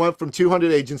 He went from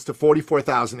 200 agents to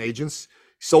 44,000 agents.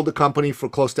 He sold the company for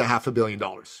close to $500 million.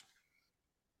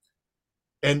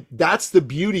 And that's the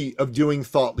beauty of doing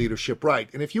thought leadership right.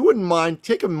 And if you wouldn't mind,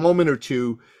 take a moment or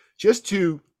two just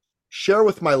to share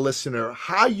with my listener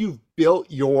how you've built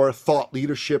your thought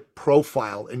leadership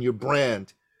profile and your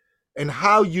brand, and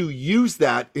how you use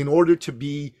that in order to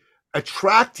be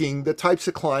attracting the types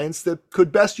of clients that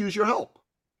could best use your help.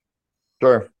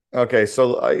 Sure. Okay.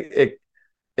 So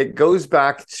it goes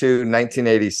back to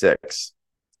 1986.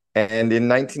 And in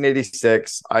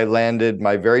 1986, I landed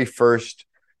my very first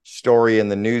story in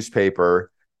the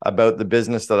newspaper about the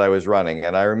business that I was running.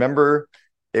 And I remember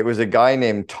it was a guy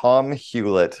named Tom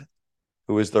Hewlett,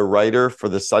 who was the writer for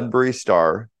the Sudbury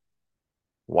Star.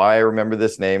 Why I remember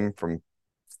this name from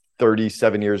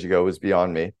 37 years ago was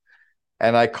beyond me.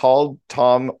 And I called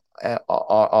Tom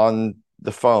on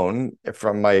the phone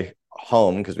from my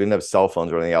home because we didn't have cell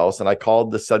phones or anything else. And I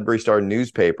called the Sudbury Star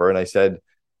newspaper and I said,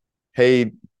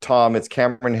 hey, Tom, it's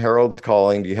Cameron Herold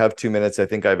calling. Do you have 2 minutes? I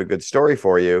think I have a good story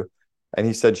for you. And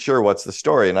he said, sure, what's the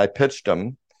story? And I pitched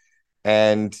him.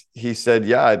 And he said,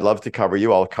 yeah, I'd love to cover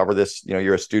you. I'll cover this.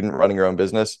 You're a student running your own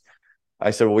business. I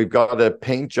said, well, we've got a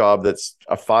paint job that's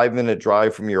a 5-minute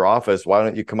drive from your office. Why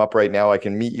don't you come up right now? I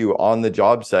can meet you on the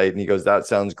job site. And he goes, that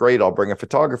sounds great. I'll bring a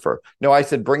photographer. No, I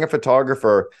said, bring a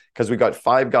photographer because we got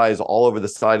 5 guys all over the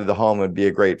side of the home. It'd be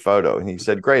a great photo. And he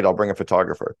said, great, I'll bring a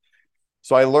photographer.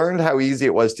 So I learned how easy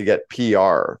it was to get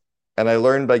PR. And I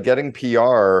learned by getting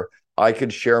PR, I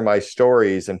could share my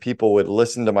stories and people would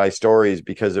listen to my stories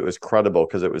because it was credible,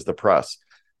 because it was the press.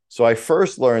 So I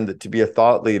first learned that to be a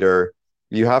thought leader,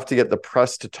 you have to get the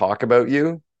press to talk about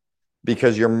you,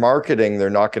 because your marketing, they're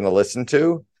not going to listen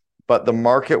to, but the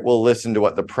market will listen to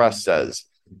what the press says.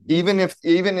 Even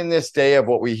in this day of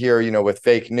what we hear, with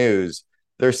fake news,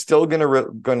 they're still going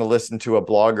to listen to a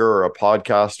blogger or a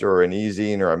podcaster or an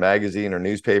e-zine or a magazine or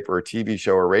newspaper or TV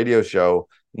show or radio show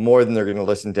more than they're going to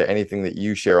listen to anything that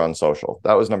you share on social.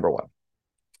 That was number one.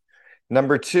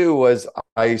 Number two was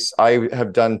I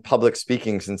have done public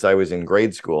speaking since I was in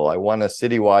grade school. I won a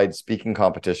citywide speaking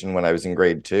competition when I was in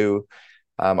grade 2.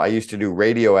 I used to do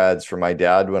radio ads for my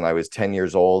dad when I was 10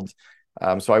 years old.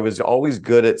 So I was always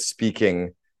good at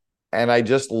speaking, and I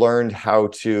just learned how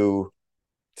to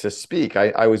speak.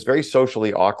 I was very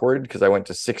socially awkward because I went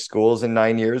to 6 schools in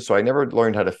 9 years. So I never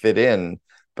learned how to fit in,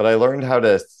 but I learned how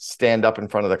to stand up in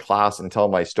front of the class and tell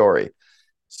my story.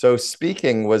 So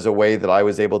speaking was a way that I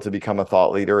was able to become a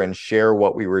thought leader and share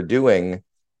what we were doing,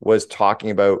 was talking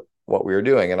about what we were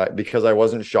doing. And because I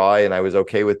wasn't shy and I was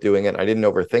okay with doing it, I didn't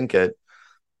overthink it.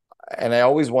 And I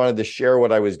always wanted to share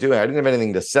what I was doing. I didn't have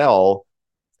anything to sell.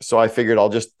 So I figured I'll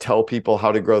just tell people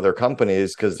how to grow their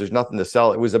companies because there's nothing to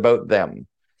sell. It was about them.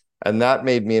 And that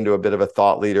made me into a bit of a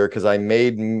thought leader because I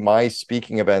made my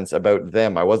speaking events about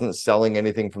them. I wasn't selling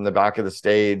anything from the back of the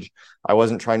stage. I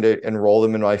wasn't trying to enroll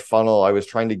them in my funnel. I was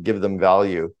trying to give them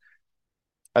value.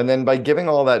 And then by giving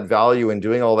all that value and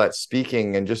doing all that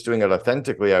speaking and just doing it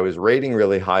authentically, I was rating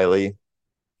really highly.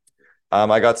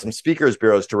 I got some speakers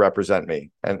bureaus to represent me,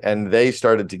 and they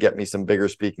started to get me some bigger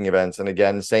speaking events. And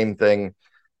again, same thing,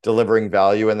 delivering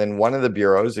value. And then one of the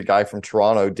bureaus, a guy from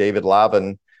Toronto, David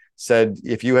Lavin, said,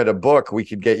 if you had a book, we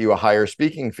could get you a higher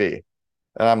speaking fee.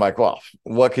 And I'm like, well,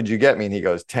 what could you get me? And he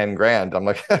goes, 10 grand. I'm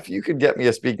like, if you could get me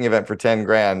a speaking event for 10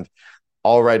 grand,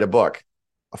 I'll write a book.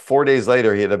 4 days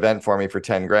later, he had an event for me for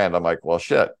 10 grand. I'm like, well,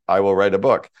 shit, I will write a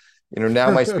book.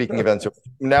 Now my speaking events are,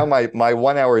 now my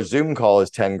 1 hour Zoom call is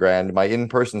 10 grand. My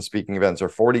in-person speaking events are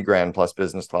 40 grand plus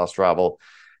business class travel.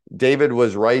 David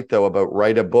was right though about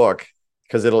write a book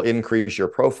because it'll increase your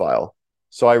profile.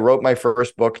 So I wrote my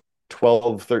first book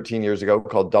 12, 13 years ago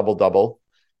called Double Double,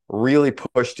 really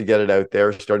pushed to get it out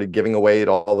there, started giving away at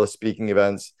all the speaking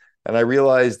events. And I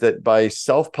realized that by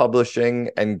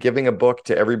self-publishing and giving a book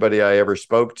to everybody I ever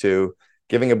spoke to,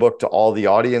 giving a book to all the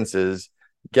audiences,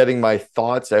 getting my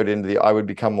thoughts out into I would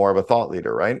become more of a thought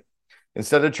leader, right?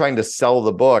 Instead of trying to sell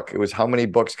the book, it was how many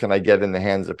books can I get in the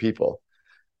hands of people?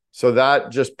 So that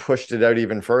just pushed it out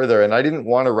even further. And I didn't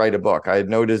want to write a book. I had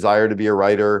no desire to be a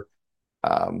writer.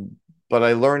 But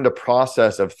I learned a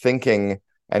process of thinking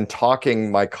and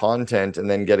talking my content and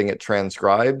then getting it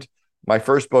transcribed. My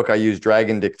first book, I used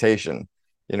Dragon Dictation.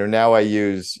 Now I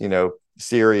use,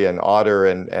 Siri and Otter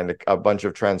and a bunch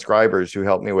of transcribers who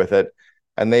help me with it.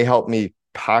 And they help me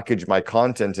package my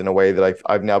content in a way that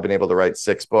I've now been able to write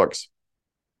 6 books.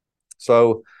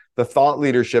 So the thought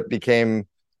leadership became,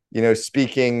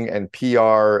 speaking and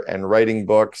PR and writing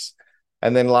books.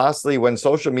 And then lastly, when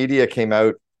social media came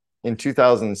out, in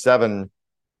 2007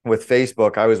 with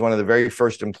Facebook, I was one of the very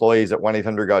first employees at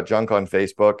 1-800-GOT-JUNK on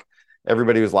Facebook.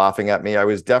 Everybody was laughing at me. I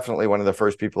was definitely one of the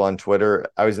first people on Twitter.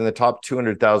 I was in the top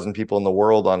 200,000 people in the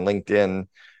world on LinkedIn.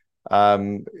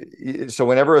 So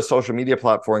whenever a social media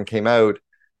platform came out,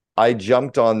 I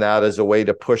jumped on that as a way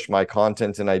to push my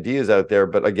content and ideas out there.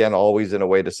 But again, always in a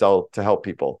way to help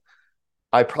people.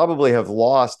 I probably have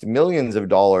lost millions of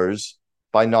dollars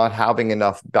by not having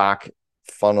enough back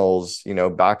funnels,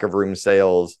 back of room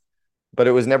sales, but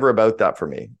it was never about that for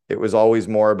me. It was always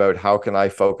more about how can I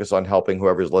focus on helping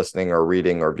whoever's listening or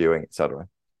reading or viewing, etc.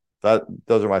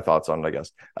 Those are my thoughts on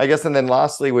it, I guess. And then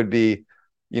lastly would be,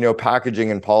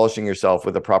 packaging and polishing yourself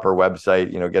with a proper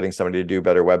website, getting somebody to do a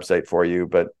better website for you.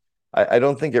 But I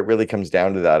don't think it really comes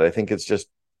down to that. I think it's just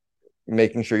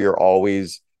making sure you're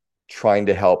always trying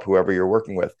to help whoever you're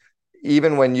working with.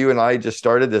 Even when you and I just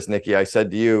started this, Nikki, I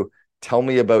said to you, tell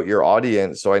me about your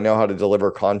audience so I know how to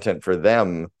deliver content for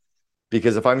them.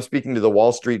 Because if I'm speaking to the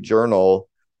Wall Street Journal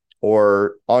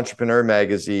or Entrepreneur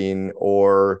Magazine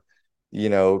or,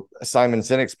 Simon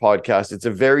Sinek's podcast, it's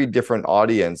a very different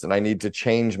audience. And I need to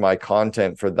change my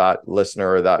content for that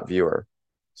listener or that viewer.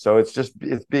 So it's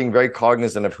being very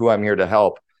cognizant of who I'm here to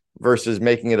help versus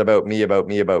making it about me, about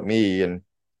me, about me. And,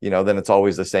 then it's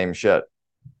always the same shit.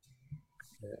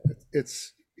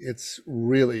 It's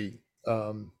really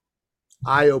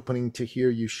eye-opening to hear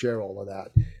you share all of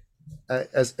that.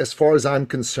 As far as I'm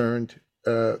concerned,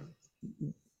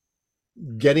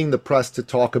 getting the press to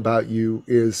talk about you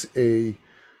is a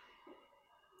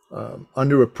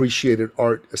underappreciated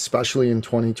art, especially in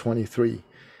 2023.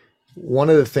 One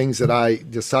of the things that I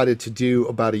decided to do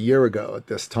about a year ago at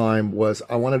this time was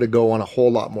I wanted to go on a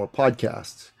whole lot more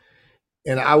podcasts.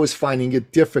 And I was finding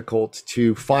it difficult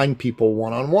to find people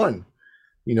one-on-one,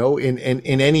 in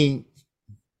any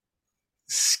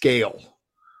scale,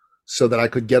 so that I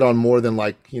could get on more than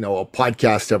a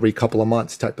podcast every couple of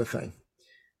months type of thing.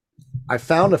 I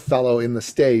found a fellow in the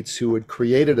States who had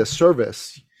created a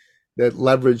service that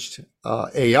leveraged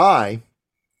AI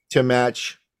to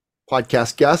match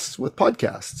podcast guests with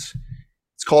podcasts.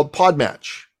 It's called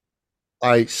Podmatch.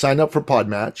 I signed up for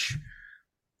Podmatch.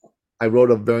 I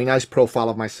wrote a very nice profile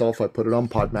of myself. I put it on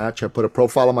Podmatch. I put a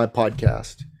profile on my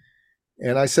podcast.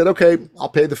 And I said, okay, I'll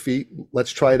pay the fee.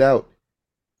 Let's try it out.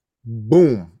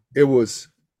 Boom. It was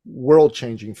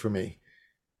world-changing for me.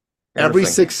 Every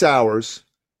 6 hours,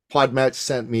 Podmatch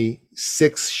sent me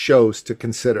 6 shows to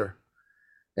consider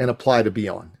and apply to be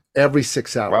on. Every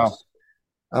 6 hours. Wow.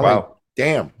 I'm like,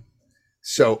 damn.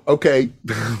 So, okay,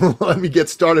 let me get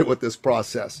started with this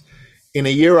process. In a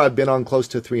year, I've been on close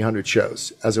to 300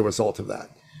 shows as a result of that.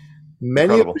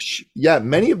 Many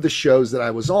of the shows that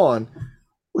I was on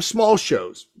were small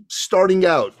shows, starting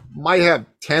out, might have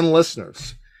 10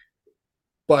 listeners.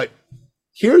 But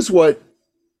here's what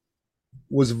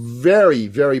was very,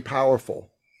 very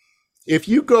powerful. If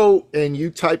you go and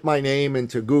you type my name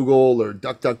into Google or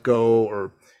DuckDuckGo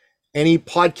or any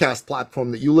podcast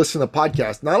platform that you listen to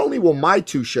podcasts, not only will my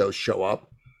 2 shows show up,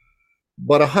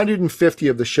 but 150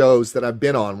 of the shows that I've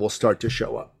been on will start to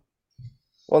show up.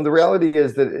 Well, the reality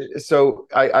is that, so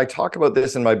I talk about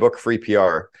this in my book, Free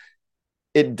PR.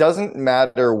 It doesn't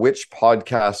matter which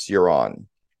podcasts you're on.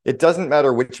 It doesn't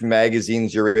matter which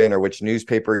magazines you're in or which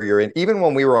newspaper you're in. Even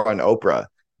when we were on Oprah,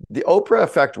 the Oprah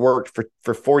effect worked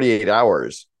for 48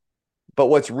 hours. But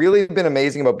what's really been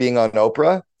amazing about being on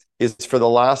Oprah is for the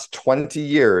last 20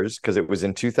 years, because it was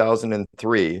in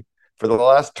 2003, for the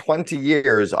last 20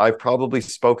 years, I've probably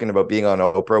spoken about being on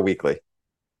Oprah weekly.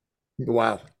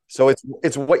 Wow. So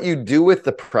it's what you do with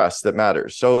the press that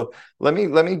matters. So let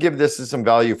me give this some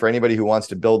value for anybody who wants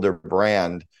to build their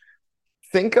brand.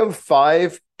 Think of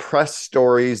 5 press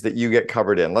stories that you get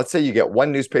covered in. Let's say you get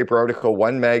 1 newspaper article,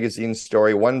 1 magazine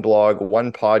story, 1 blog,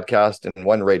 1 podcast, and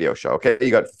 1 radio show. Okay,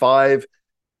 you got 5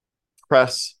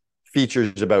 press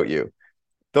features about you.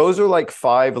 Those are like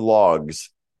 5 logs,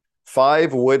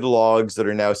 5 wood logs that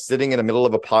are now sitting in the middle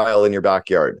of a pile in your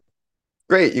backyard.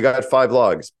 Great, you got 5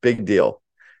 logs, big deal.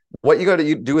 What you got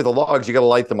to do with the logs, you got to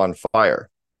light them on fire.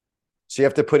 So you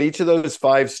have to put each of those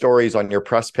 5 stories on your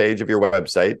press page of your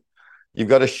website. You've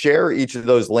got to share each of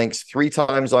those links 3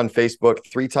 times on Facebook,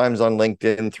 3 times on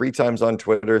LinkedIn, 3 times on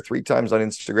Twitter, 3 times on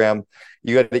Instagram.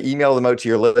 You got to email them out to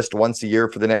your list once a year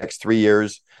for the next 3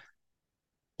 years.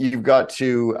 You've got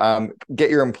to get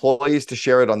your employees to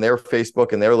share it on their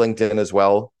Facebook and their LinkedIn as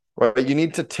well. Right? You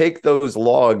need to take those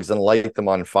logs and light them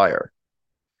on fire.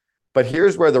 But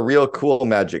here's where the real cool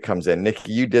magic comes in.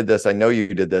 Nikki, you did this. I know you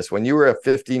did this. When you were a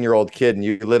 15-year-old kid and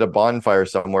you lit a bonfire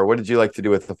somewhere, what did you like to do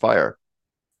with the fire?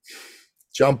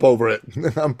 Jump over it.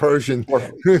 I'm Persian. Pour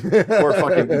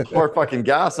fucking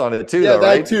gas on it too. Yeah, though,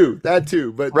 right? That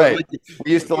too. But right,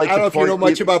 we used to like. I don't know if you know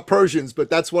much about Persians, but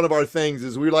that's one of our things.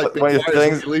 Is we like big fires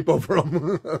and we leap over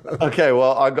them. Okay,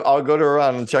 well, I'll go to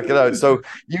Iran and check it out. So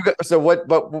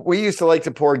But we used to like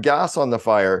to pour gas on the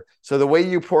fire. So the way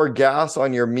you pour gas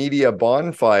on your media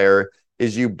bonfire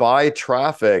is you buy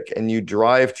traffic and you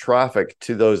drive traffic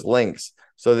to those links,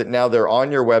 so that now they're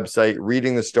on your website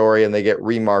reading the story and they get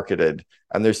remarketed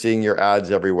and they're seeing your ads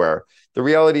everywhere. The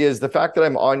reality is the fact that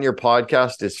I'm on your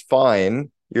podcast is fine.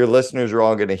 Your listeners are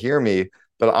all going to hear me,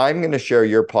 but I'm going to share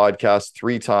your podcast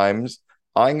 3 times.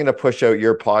 I'm going to push out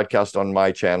your podcast on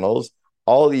my channels.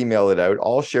 I'll email it out.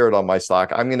 I'll share it on my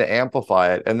Slack. I'm going to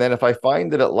amplify it. And then if I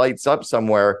find that it lights up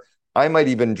somewhere, I might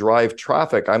even drive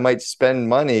traffic. I might spend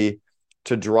money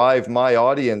to drive my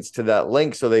audience to that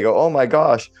link so they go, oh my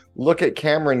gosh, look at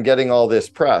Cameron getting all this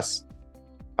press.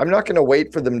 I'm not going to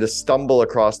wait for them to stumble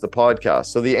across the podcast.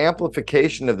 So the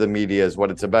amplification of the media is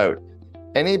what it's about.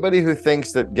 Anybody who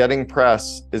thinks that getting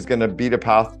press is going to beat a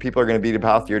path, people are going to beat a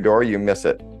path to your door, you miss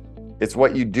it. It's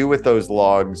what you do with those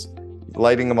logs,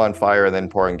 lighting them on fire and then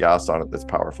pouring gas on it that's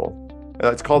powerful.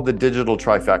 That's called the digital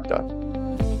trifecta.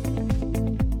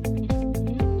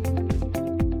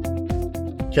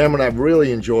 Cameron, I've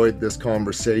really enjoyed this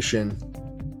conversation.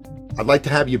 I'd like to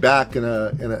have you back in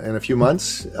a few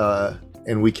months,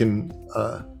 and we can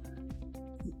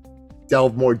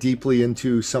delve more deeply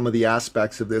into some of the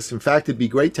aspects of this. In fact, it'd be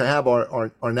great to have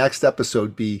our next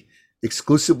episode be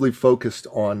exclusively focused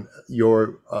on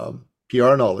your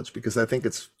PR knowledge, because I think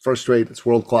it's first rate, it's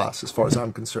world class as far as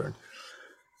I'm concerned.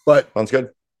 But sounds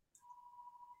good.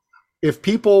 If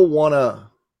people want to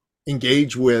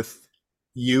engage with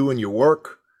you and your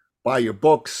work, buy your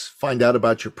books, find out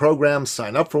about your programs,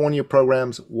 sign up for one of your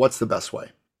programs, what's the best way?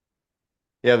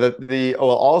 Yeah,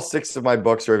 all 6 of my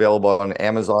books are available on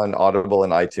Amazon, Audible,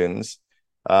 and iTunes.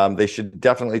 They should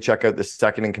definitely check out the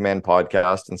Second in Command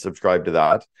podcast and subscribe to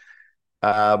that.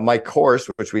 My course,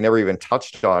 which we never even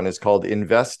touched on, is called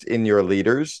Invest in Your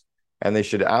Leaders. And they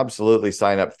should absolutely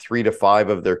sign up 3 to 5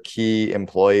 of their key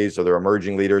employees or their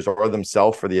emerging leaders or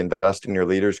themselves for the Invest in Your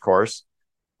Leaders course.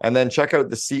 And then check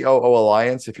out the COO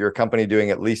Alliance if you're a company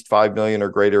doing at least 5 million or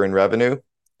greater in revenue.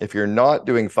 If you're not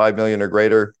doing 5 million or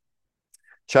greater,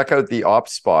 check out the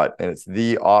Ops Spot, and it's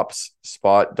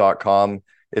theopsspot.com.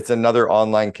 It's another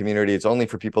online community. It's only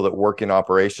for people that work in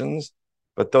operations,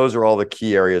 but those are all the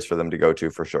key areas for them to go to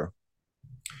for sure.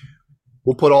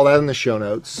 We'll put all that in the show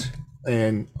notes.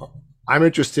 And I'm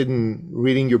interested in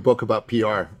reading your book about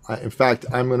PR. In fact,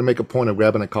 I'm going to make a point of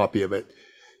grabbing a copy of it.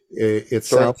 It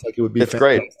sounds like it would be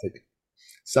fantastic. Great.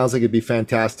 Sounds like it'd be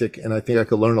fantastic, and I think I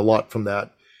could learn a lot from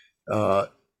that.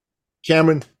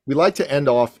 Cameron, we like to end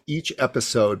off each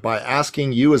episode by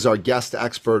asking you, as our guest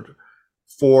expert,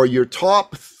 for your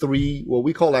top 3, what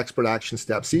we call expert action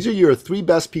steps. These are your 3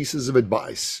 best pieces of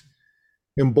advice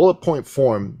in bullet point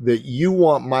form that you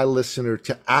want my listener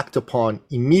to act upon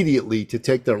immediately to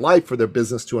take their life or their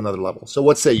business to another level. So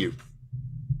what say you?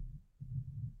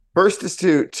 First is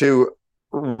to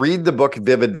read the book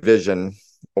Vivid Vision,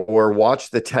 or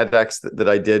watch the TEDx that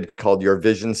I did called Your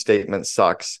Vision Statement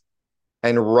Sucks,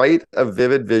 and write a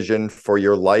vivid vision for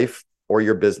your life or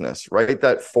your business. Write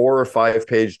that 4 or 5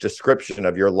 page description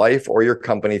of your life or your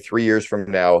company 3 years from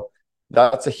now.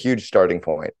 That's a huge starting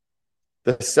point.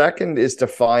 The second is to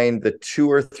find the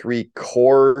 2 or 3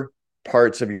 core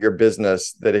parts of your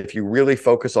business that if you really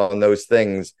focus on those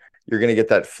things, you're going to get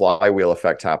that flywheel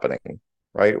effect happening.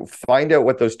 Right? Find out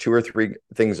what those 2 or 3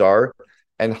 things are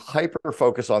and hyper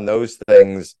focus on those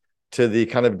things to the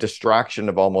kind of distraction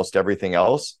of almost everything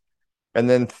else. And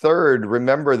then third,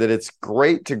 remember that it's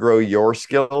great to grow your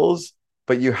skills,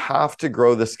 but you have to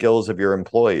grow the skills of your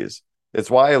employees.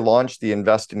 It's why I launched the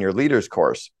Invest in Your Leaders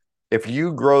course. If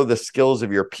you grow the skills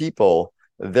of your people,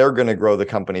 they're going to grow the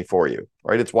company for you,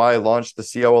 right? It's why I launched the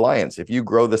CO Alliance. If you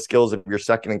grow the skills of your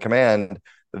second in command,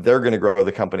 they're going to grow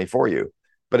the company for you.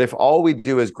 But if all we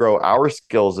do is grow our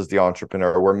skills as the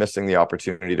entrepreneur, we're missing the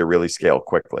opportunity to really scale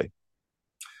quickly.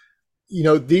 You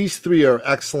know, these 3 are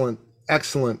excellent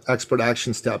expert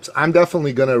action steps. I'm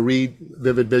definitely going to read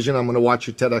Vivid Vision. I'm going to watch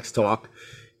your TEDx talk.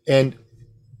 And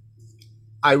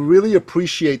I really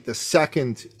appreciate the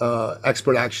second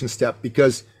expert action step,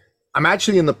 because I'm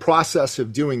actually in the process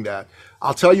of doing that.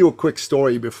 I'll tell you a quick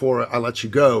story before I let you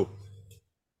go.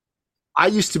 I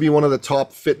used to be one of the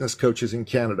top fitness coaches in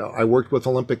Canada. I worked with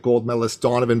Olympic gold medalists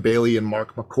Donovan Bailey and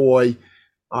Mark McCoy.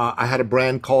 I had a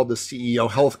brand called the CEO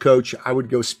Health Coach. I would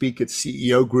go speak at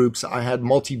CEO groups. I had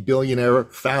multi-billionaire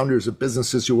founders of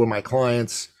businesses who were my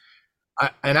clients.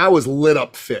 And I was lit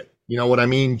up fit. You know what I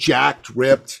mean? Jacked,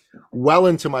 ripped, well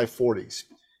into my 40s.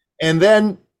 And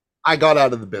then I got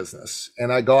out of the business,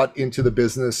 and I got into the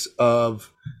business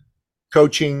of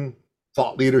coaching,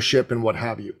 thought leadership, and what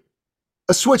have you.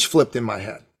 A switch flipped in my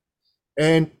head.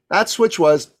 And that switch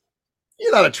was,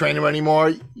 you're not a trainer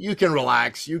anymore. You can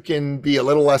relax. You can be a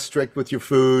little less strict with your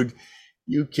food.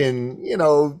 You can,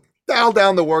 dial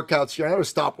down the workouts here. I never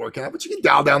stop working out, but you can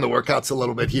dial down the workouts a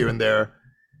little bit here and there.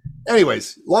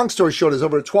 Anyways, long story short is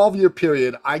over a 12-year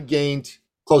period, I gained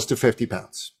close to 50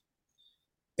 pounds.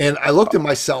 And I looked at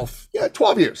myself,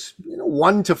 12 years,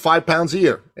 1 to 5 pounds a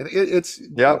year. And it's.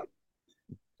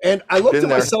 And I looked at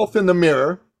myself in the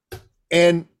mirror,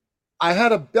 and I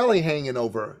had a belly hanging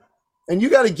over. And you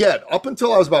got to get up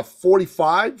until I was about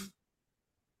 45.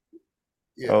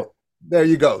 There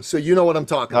you go. So you know what I'm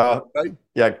talking about, right?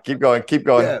 Yeah, keep going.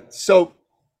 Yeah. So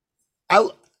I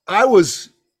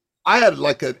had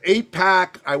like an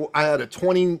 8-pack. I had a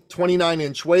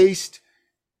 29-inch waist,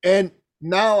 and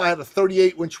now I had a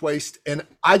 38-inch waist. And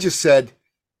I just said,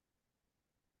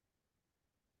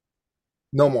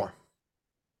 no more.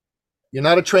 You're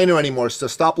not a trainer anymore. So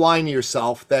stop lying to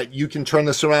yourself that you can turn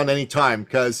this around anytime,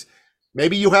 because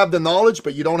maybe you have the knowledge,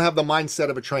 but you don't have the mindset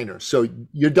of a trainer. So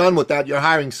you're done with that. You're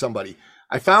hiring somebody.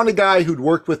 I found a guy who'd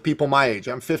worked with people my age.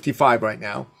 I'm 55 right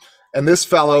now. And this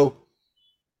fellow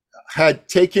had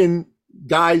taken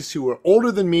guys who were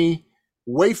older than me,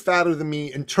 way fatter than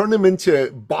me, and turned them into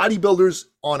bodybuilders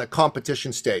on a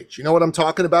competition stage. You know what I'm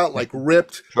talking about? Like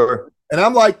ripped. Sure. And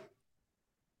I'm like,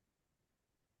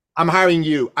 I'm hiring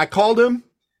you. I called him.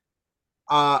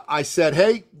 I said,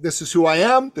 hey, this is who I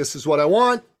am. This is what I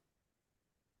want.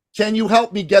 Can you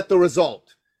help me get the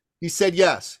result? He said,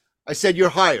 yes. I said, you're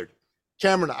hired.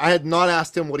 Cameron, I had not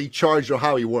asked him what he charged or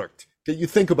how he worked. Did you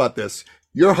think about this?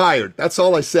 You're hired. That's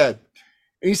all I said.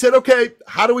 And he said, okay,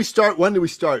 how do we start? When do we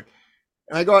start?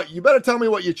 And I go, you better tell me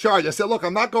what you charge. I said, look,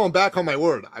 I'm not going back on my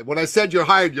word. When I said you're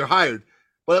hired, you're hired.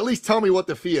 But at least tell me what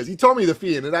the fee is. He told me the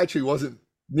fee, and it actually wasn't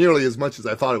nearly as much as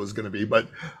I thought it was going to be. But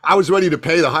I was ready to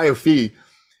pay the higher fee.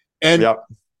 And yep.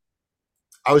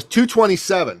 I was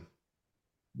 227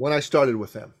 when I started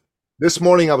with him. This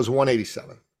morning, I was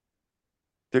 187.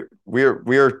 Dude,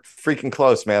 we're freaking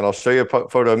close, man. I'll show you a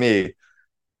photo of me.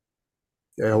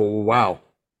 Yeah, wow.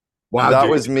 Wow. That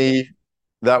was me.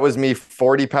 That was me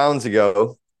 40 pounds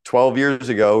ago, 12 years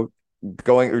ago,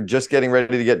 just getting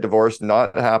ready to get divorced,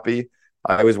 not happy.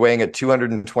 I was weighing at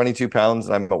 222 pounds,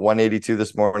 and I'm at 182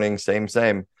 this morning. Same.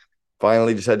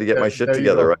 Finally just had to get my shit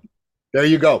together. Right? There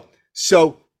you go.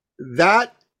 So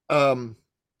that,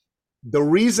 the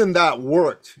reason that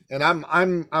worked, and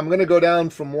I'm going to go down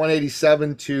from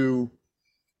 187 to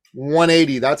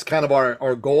 180. That's kind of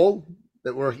our goal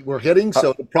that we're hitting. So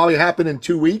it'll probably happen in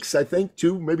 2 weeks, I think,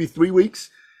 2, maybe 3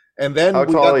 weeks. And then how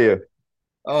tall are you?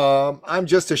 I'm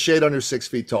just a shade under 6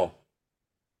 feet tall.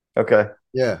 Okay.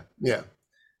 Yeah.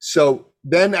 So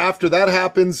then after that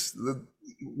happens,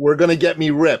 we're going to get me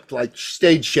ripped, like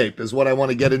stage shape is what I want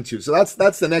to get into. So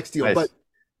that's the next deal. Nice. But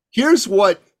here's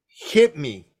what hit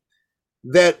me.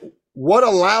 That what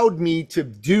allowed me to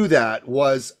do that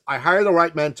was I hired the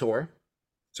right mentor.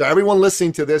 So everyone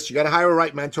listening to this, you got to hire a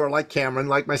right mentor like Cameron,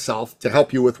 like myself, to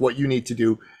help you with what you need to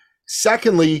do.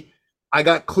 Secondly, I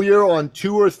got clear on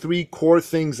 2 or 3 core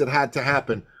things that had to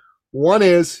happen. One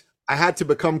is I had to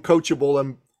become coachable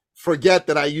and forget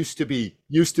that I used to be,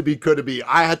 could be.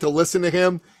 I had to listen to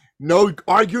him. No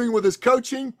arguing with his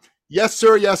coaching. Yes,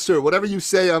 sir. Yes, sir. Whatever you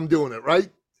say, I'm doing it, right?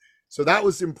 So that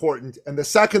was important. And the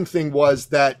second thing was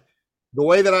that the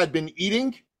way that I'd been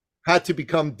eating had to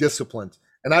become disciplined.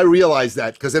 And I realized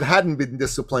that because it hadn't been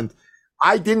disciplined.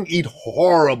 I didn't eat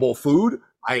horrible food.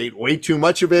 I ate way too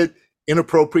much of it,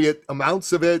 inappropriate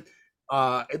amounts of it.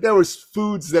 There was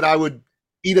foods that I would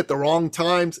eat at the wrong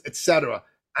times, etc.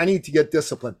 I need to get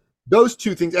disciplined. Those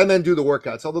 2 things, and then do the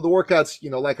workouts. Although the workouts,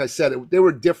 like I said, they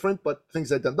were different, but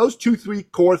things I'd done. Those 2, 3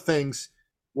 core things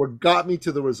got me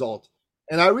to the result.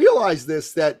 And I realized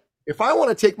that if I want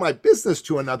to take my business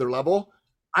to another level,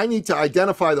 I need to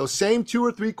identify those same 2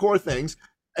 or 3 core things.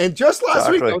 And just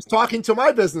last week, I was talking to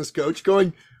my business coach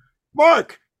going,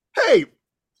 Mark, hey,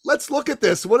 let's look at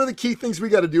this. What are the key things we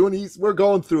got to do? And we're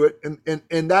going through it.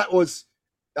 And that was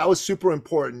super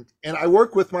important. And I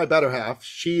work with my better half.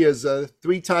 She is a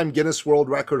 3-time Guinness World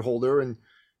Record holder. And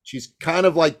she's kind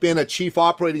of like been a chief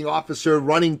operating officer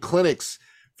running clinics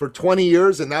for 20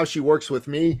 years. And now she works with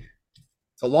me.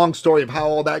 A long story of how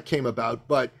all that came about,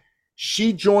 but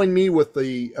she joined me with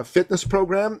a fitness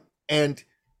program, and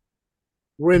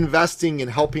we're investing in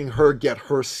helping her get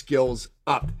her skills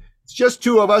up. It's just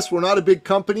 2 of us. We're not a big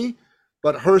company,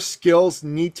 but her skills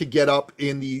need to get up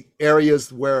in the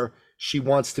areas where she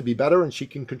wants to be better and she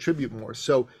can contribute more.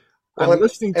 So I'm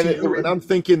listening to you and I'm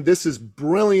thinking, this is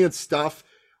brilliant stuff.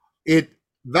 It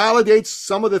validates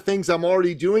some of the things I'm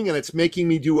already doing, and it's making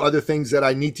me do other things that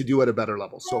I need to do at a better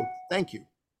level. So thank you.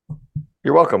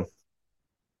 You're welcome.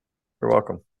 You're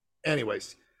welcome.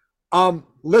 Anyways,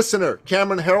 listener,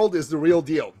 Cameron Herold is the real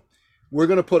deal. We're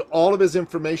going to put all of his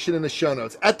information in the show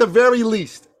notes. At the very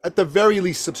least,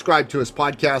 subscribe to his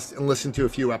podcast and listen to a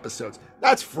few episodes.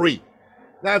 That's free.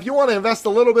 Now, if you want to invest a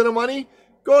little bit of money,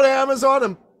 go to Amazon,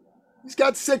 and he's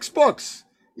got 6 books.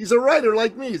 He's a writer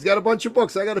like me. He's got a bunch of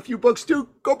books. I got a few books too.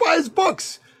 Go buy his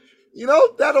books.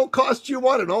 That'll cost you,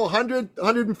 what,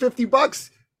 $150.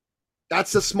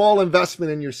 That's a small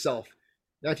investment in yourself.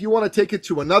 Now, if you want to take it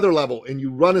to another level and you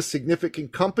run a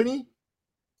significant company,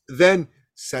 then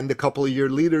send a couple of your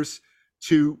leaders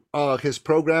to his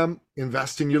program,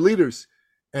 Invest in Your Leaders.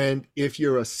 And if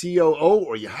you're a COO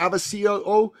or you have a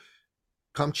COO,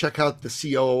 come check out the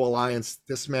COO Alliance.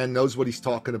 This man knows what he's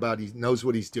talking about. He knows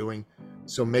what he's doing.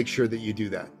 So make sure that you do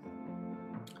that.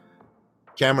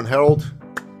 Cameron Herold,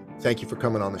 thank you for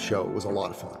coming on the show. It was a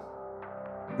lot of fun.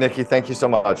 Nikki, thank you so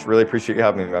much. Really appreciate you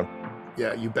having me, man.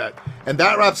 Yeah, you bet. And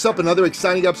that wraps up another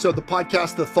exciting episode of the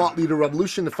podcast, The Thought Leader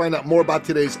Revolution. To find out more about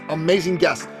today's amazing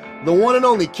guest, the one and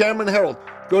only Cameron Herold.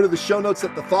 Go to the show notes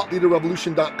at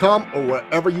thethoughtleaderrevolution.com or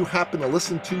wherever you happen to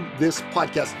listen to this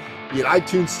podcast, be it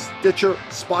iTunes, Stitcher,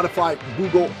 Spotify,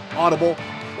 Google, Audible,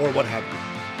 or what have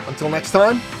you. Until next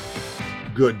time,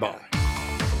 goodbye.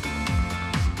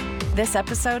 This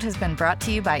episode has been brought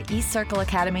to you by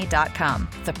eCircleAcademy.com,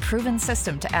 the proven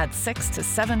system to add 6 to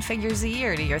 7 figures a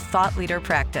year to your thought leader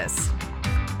practice.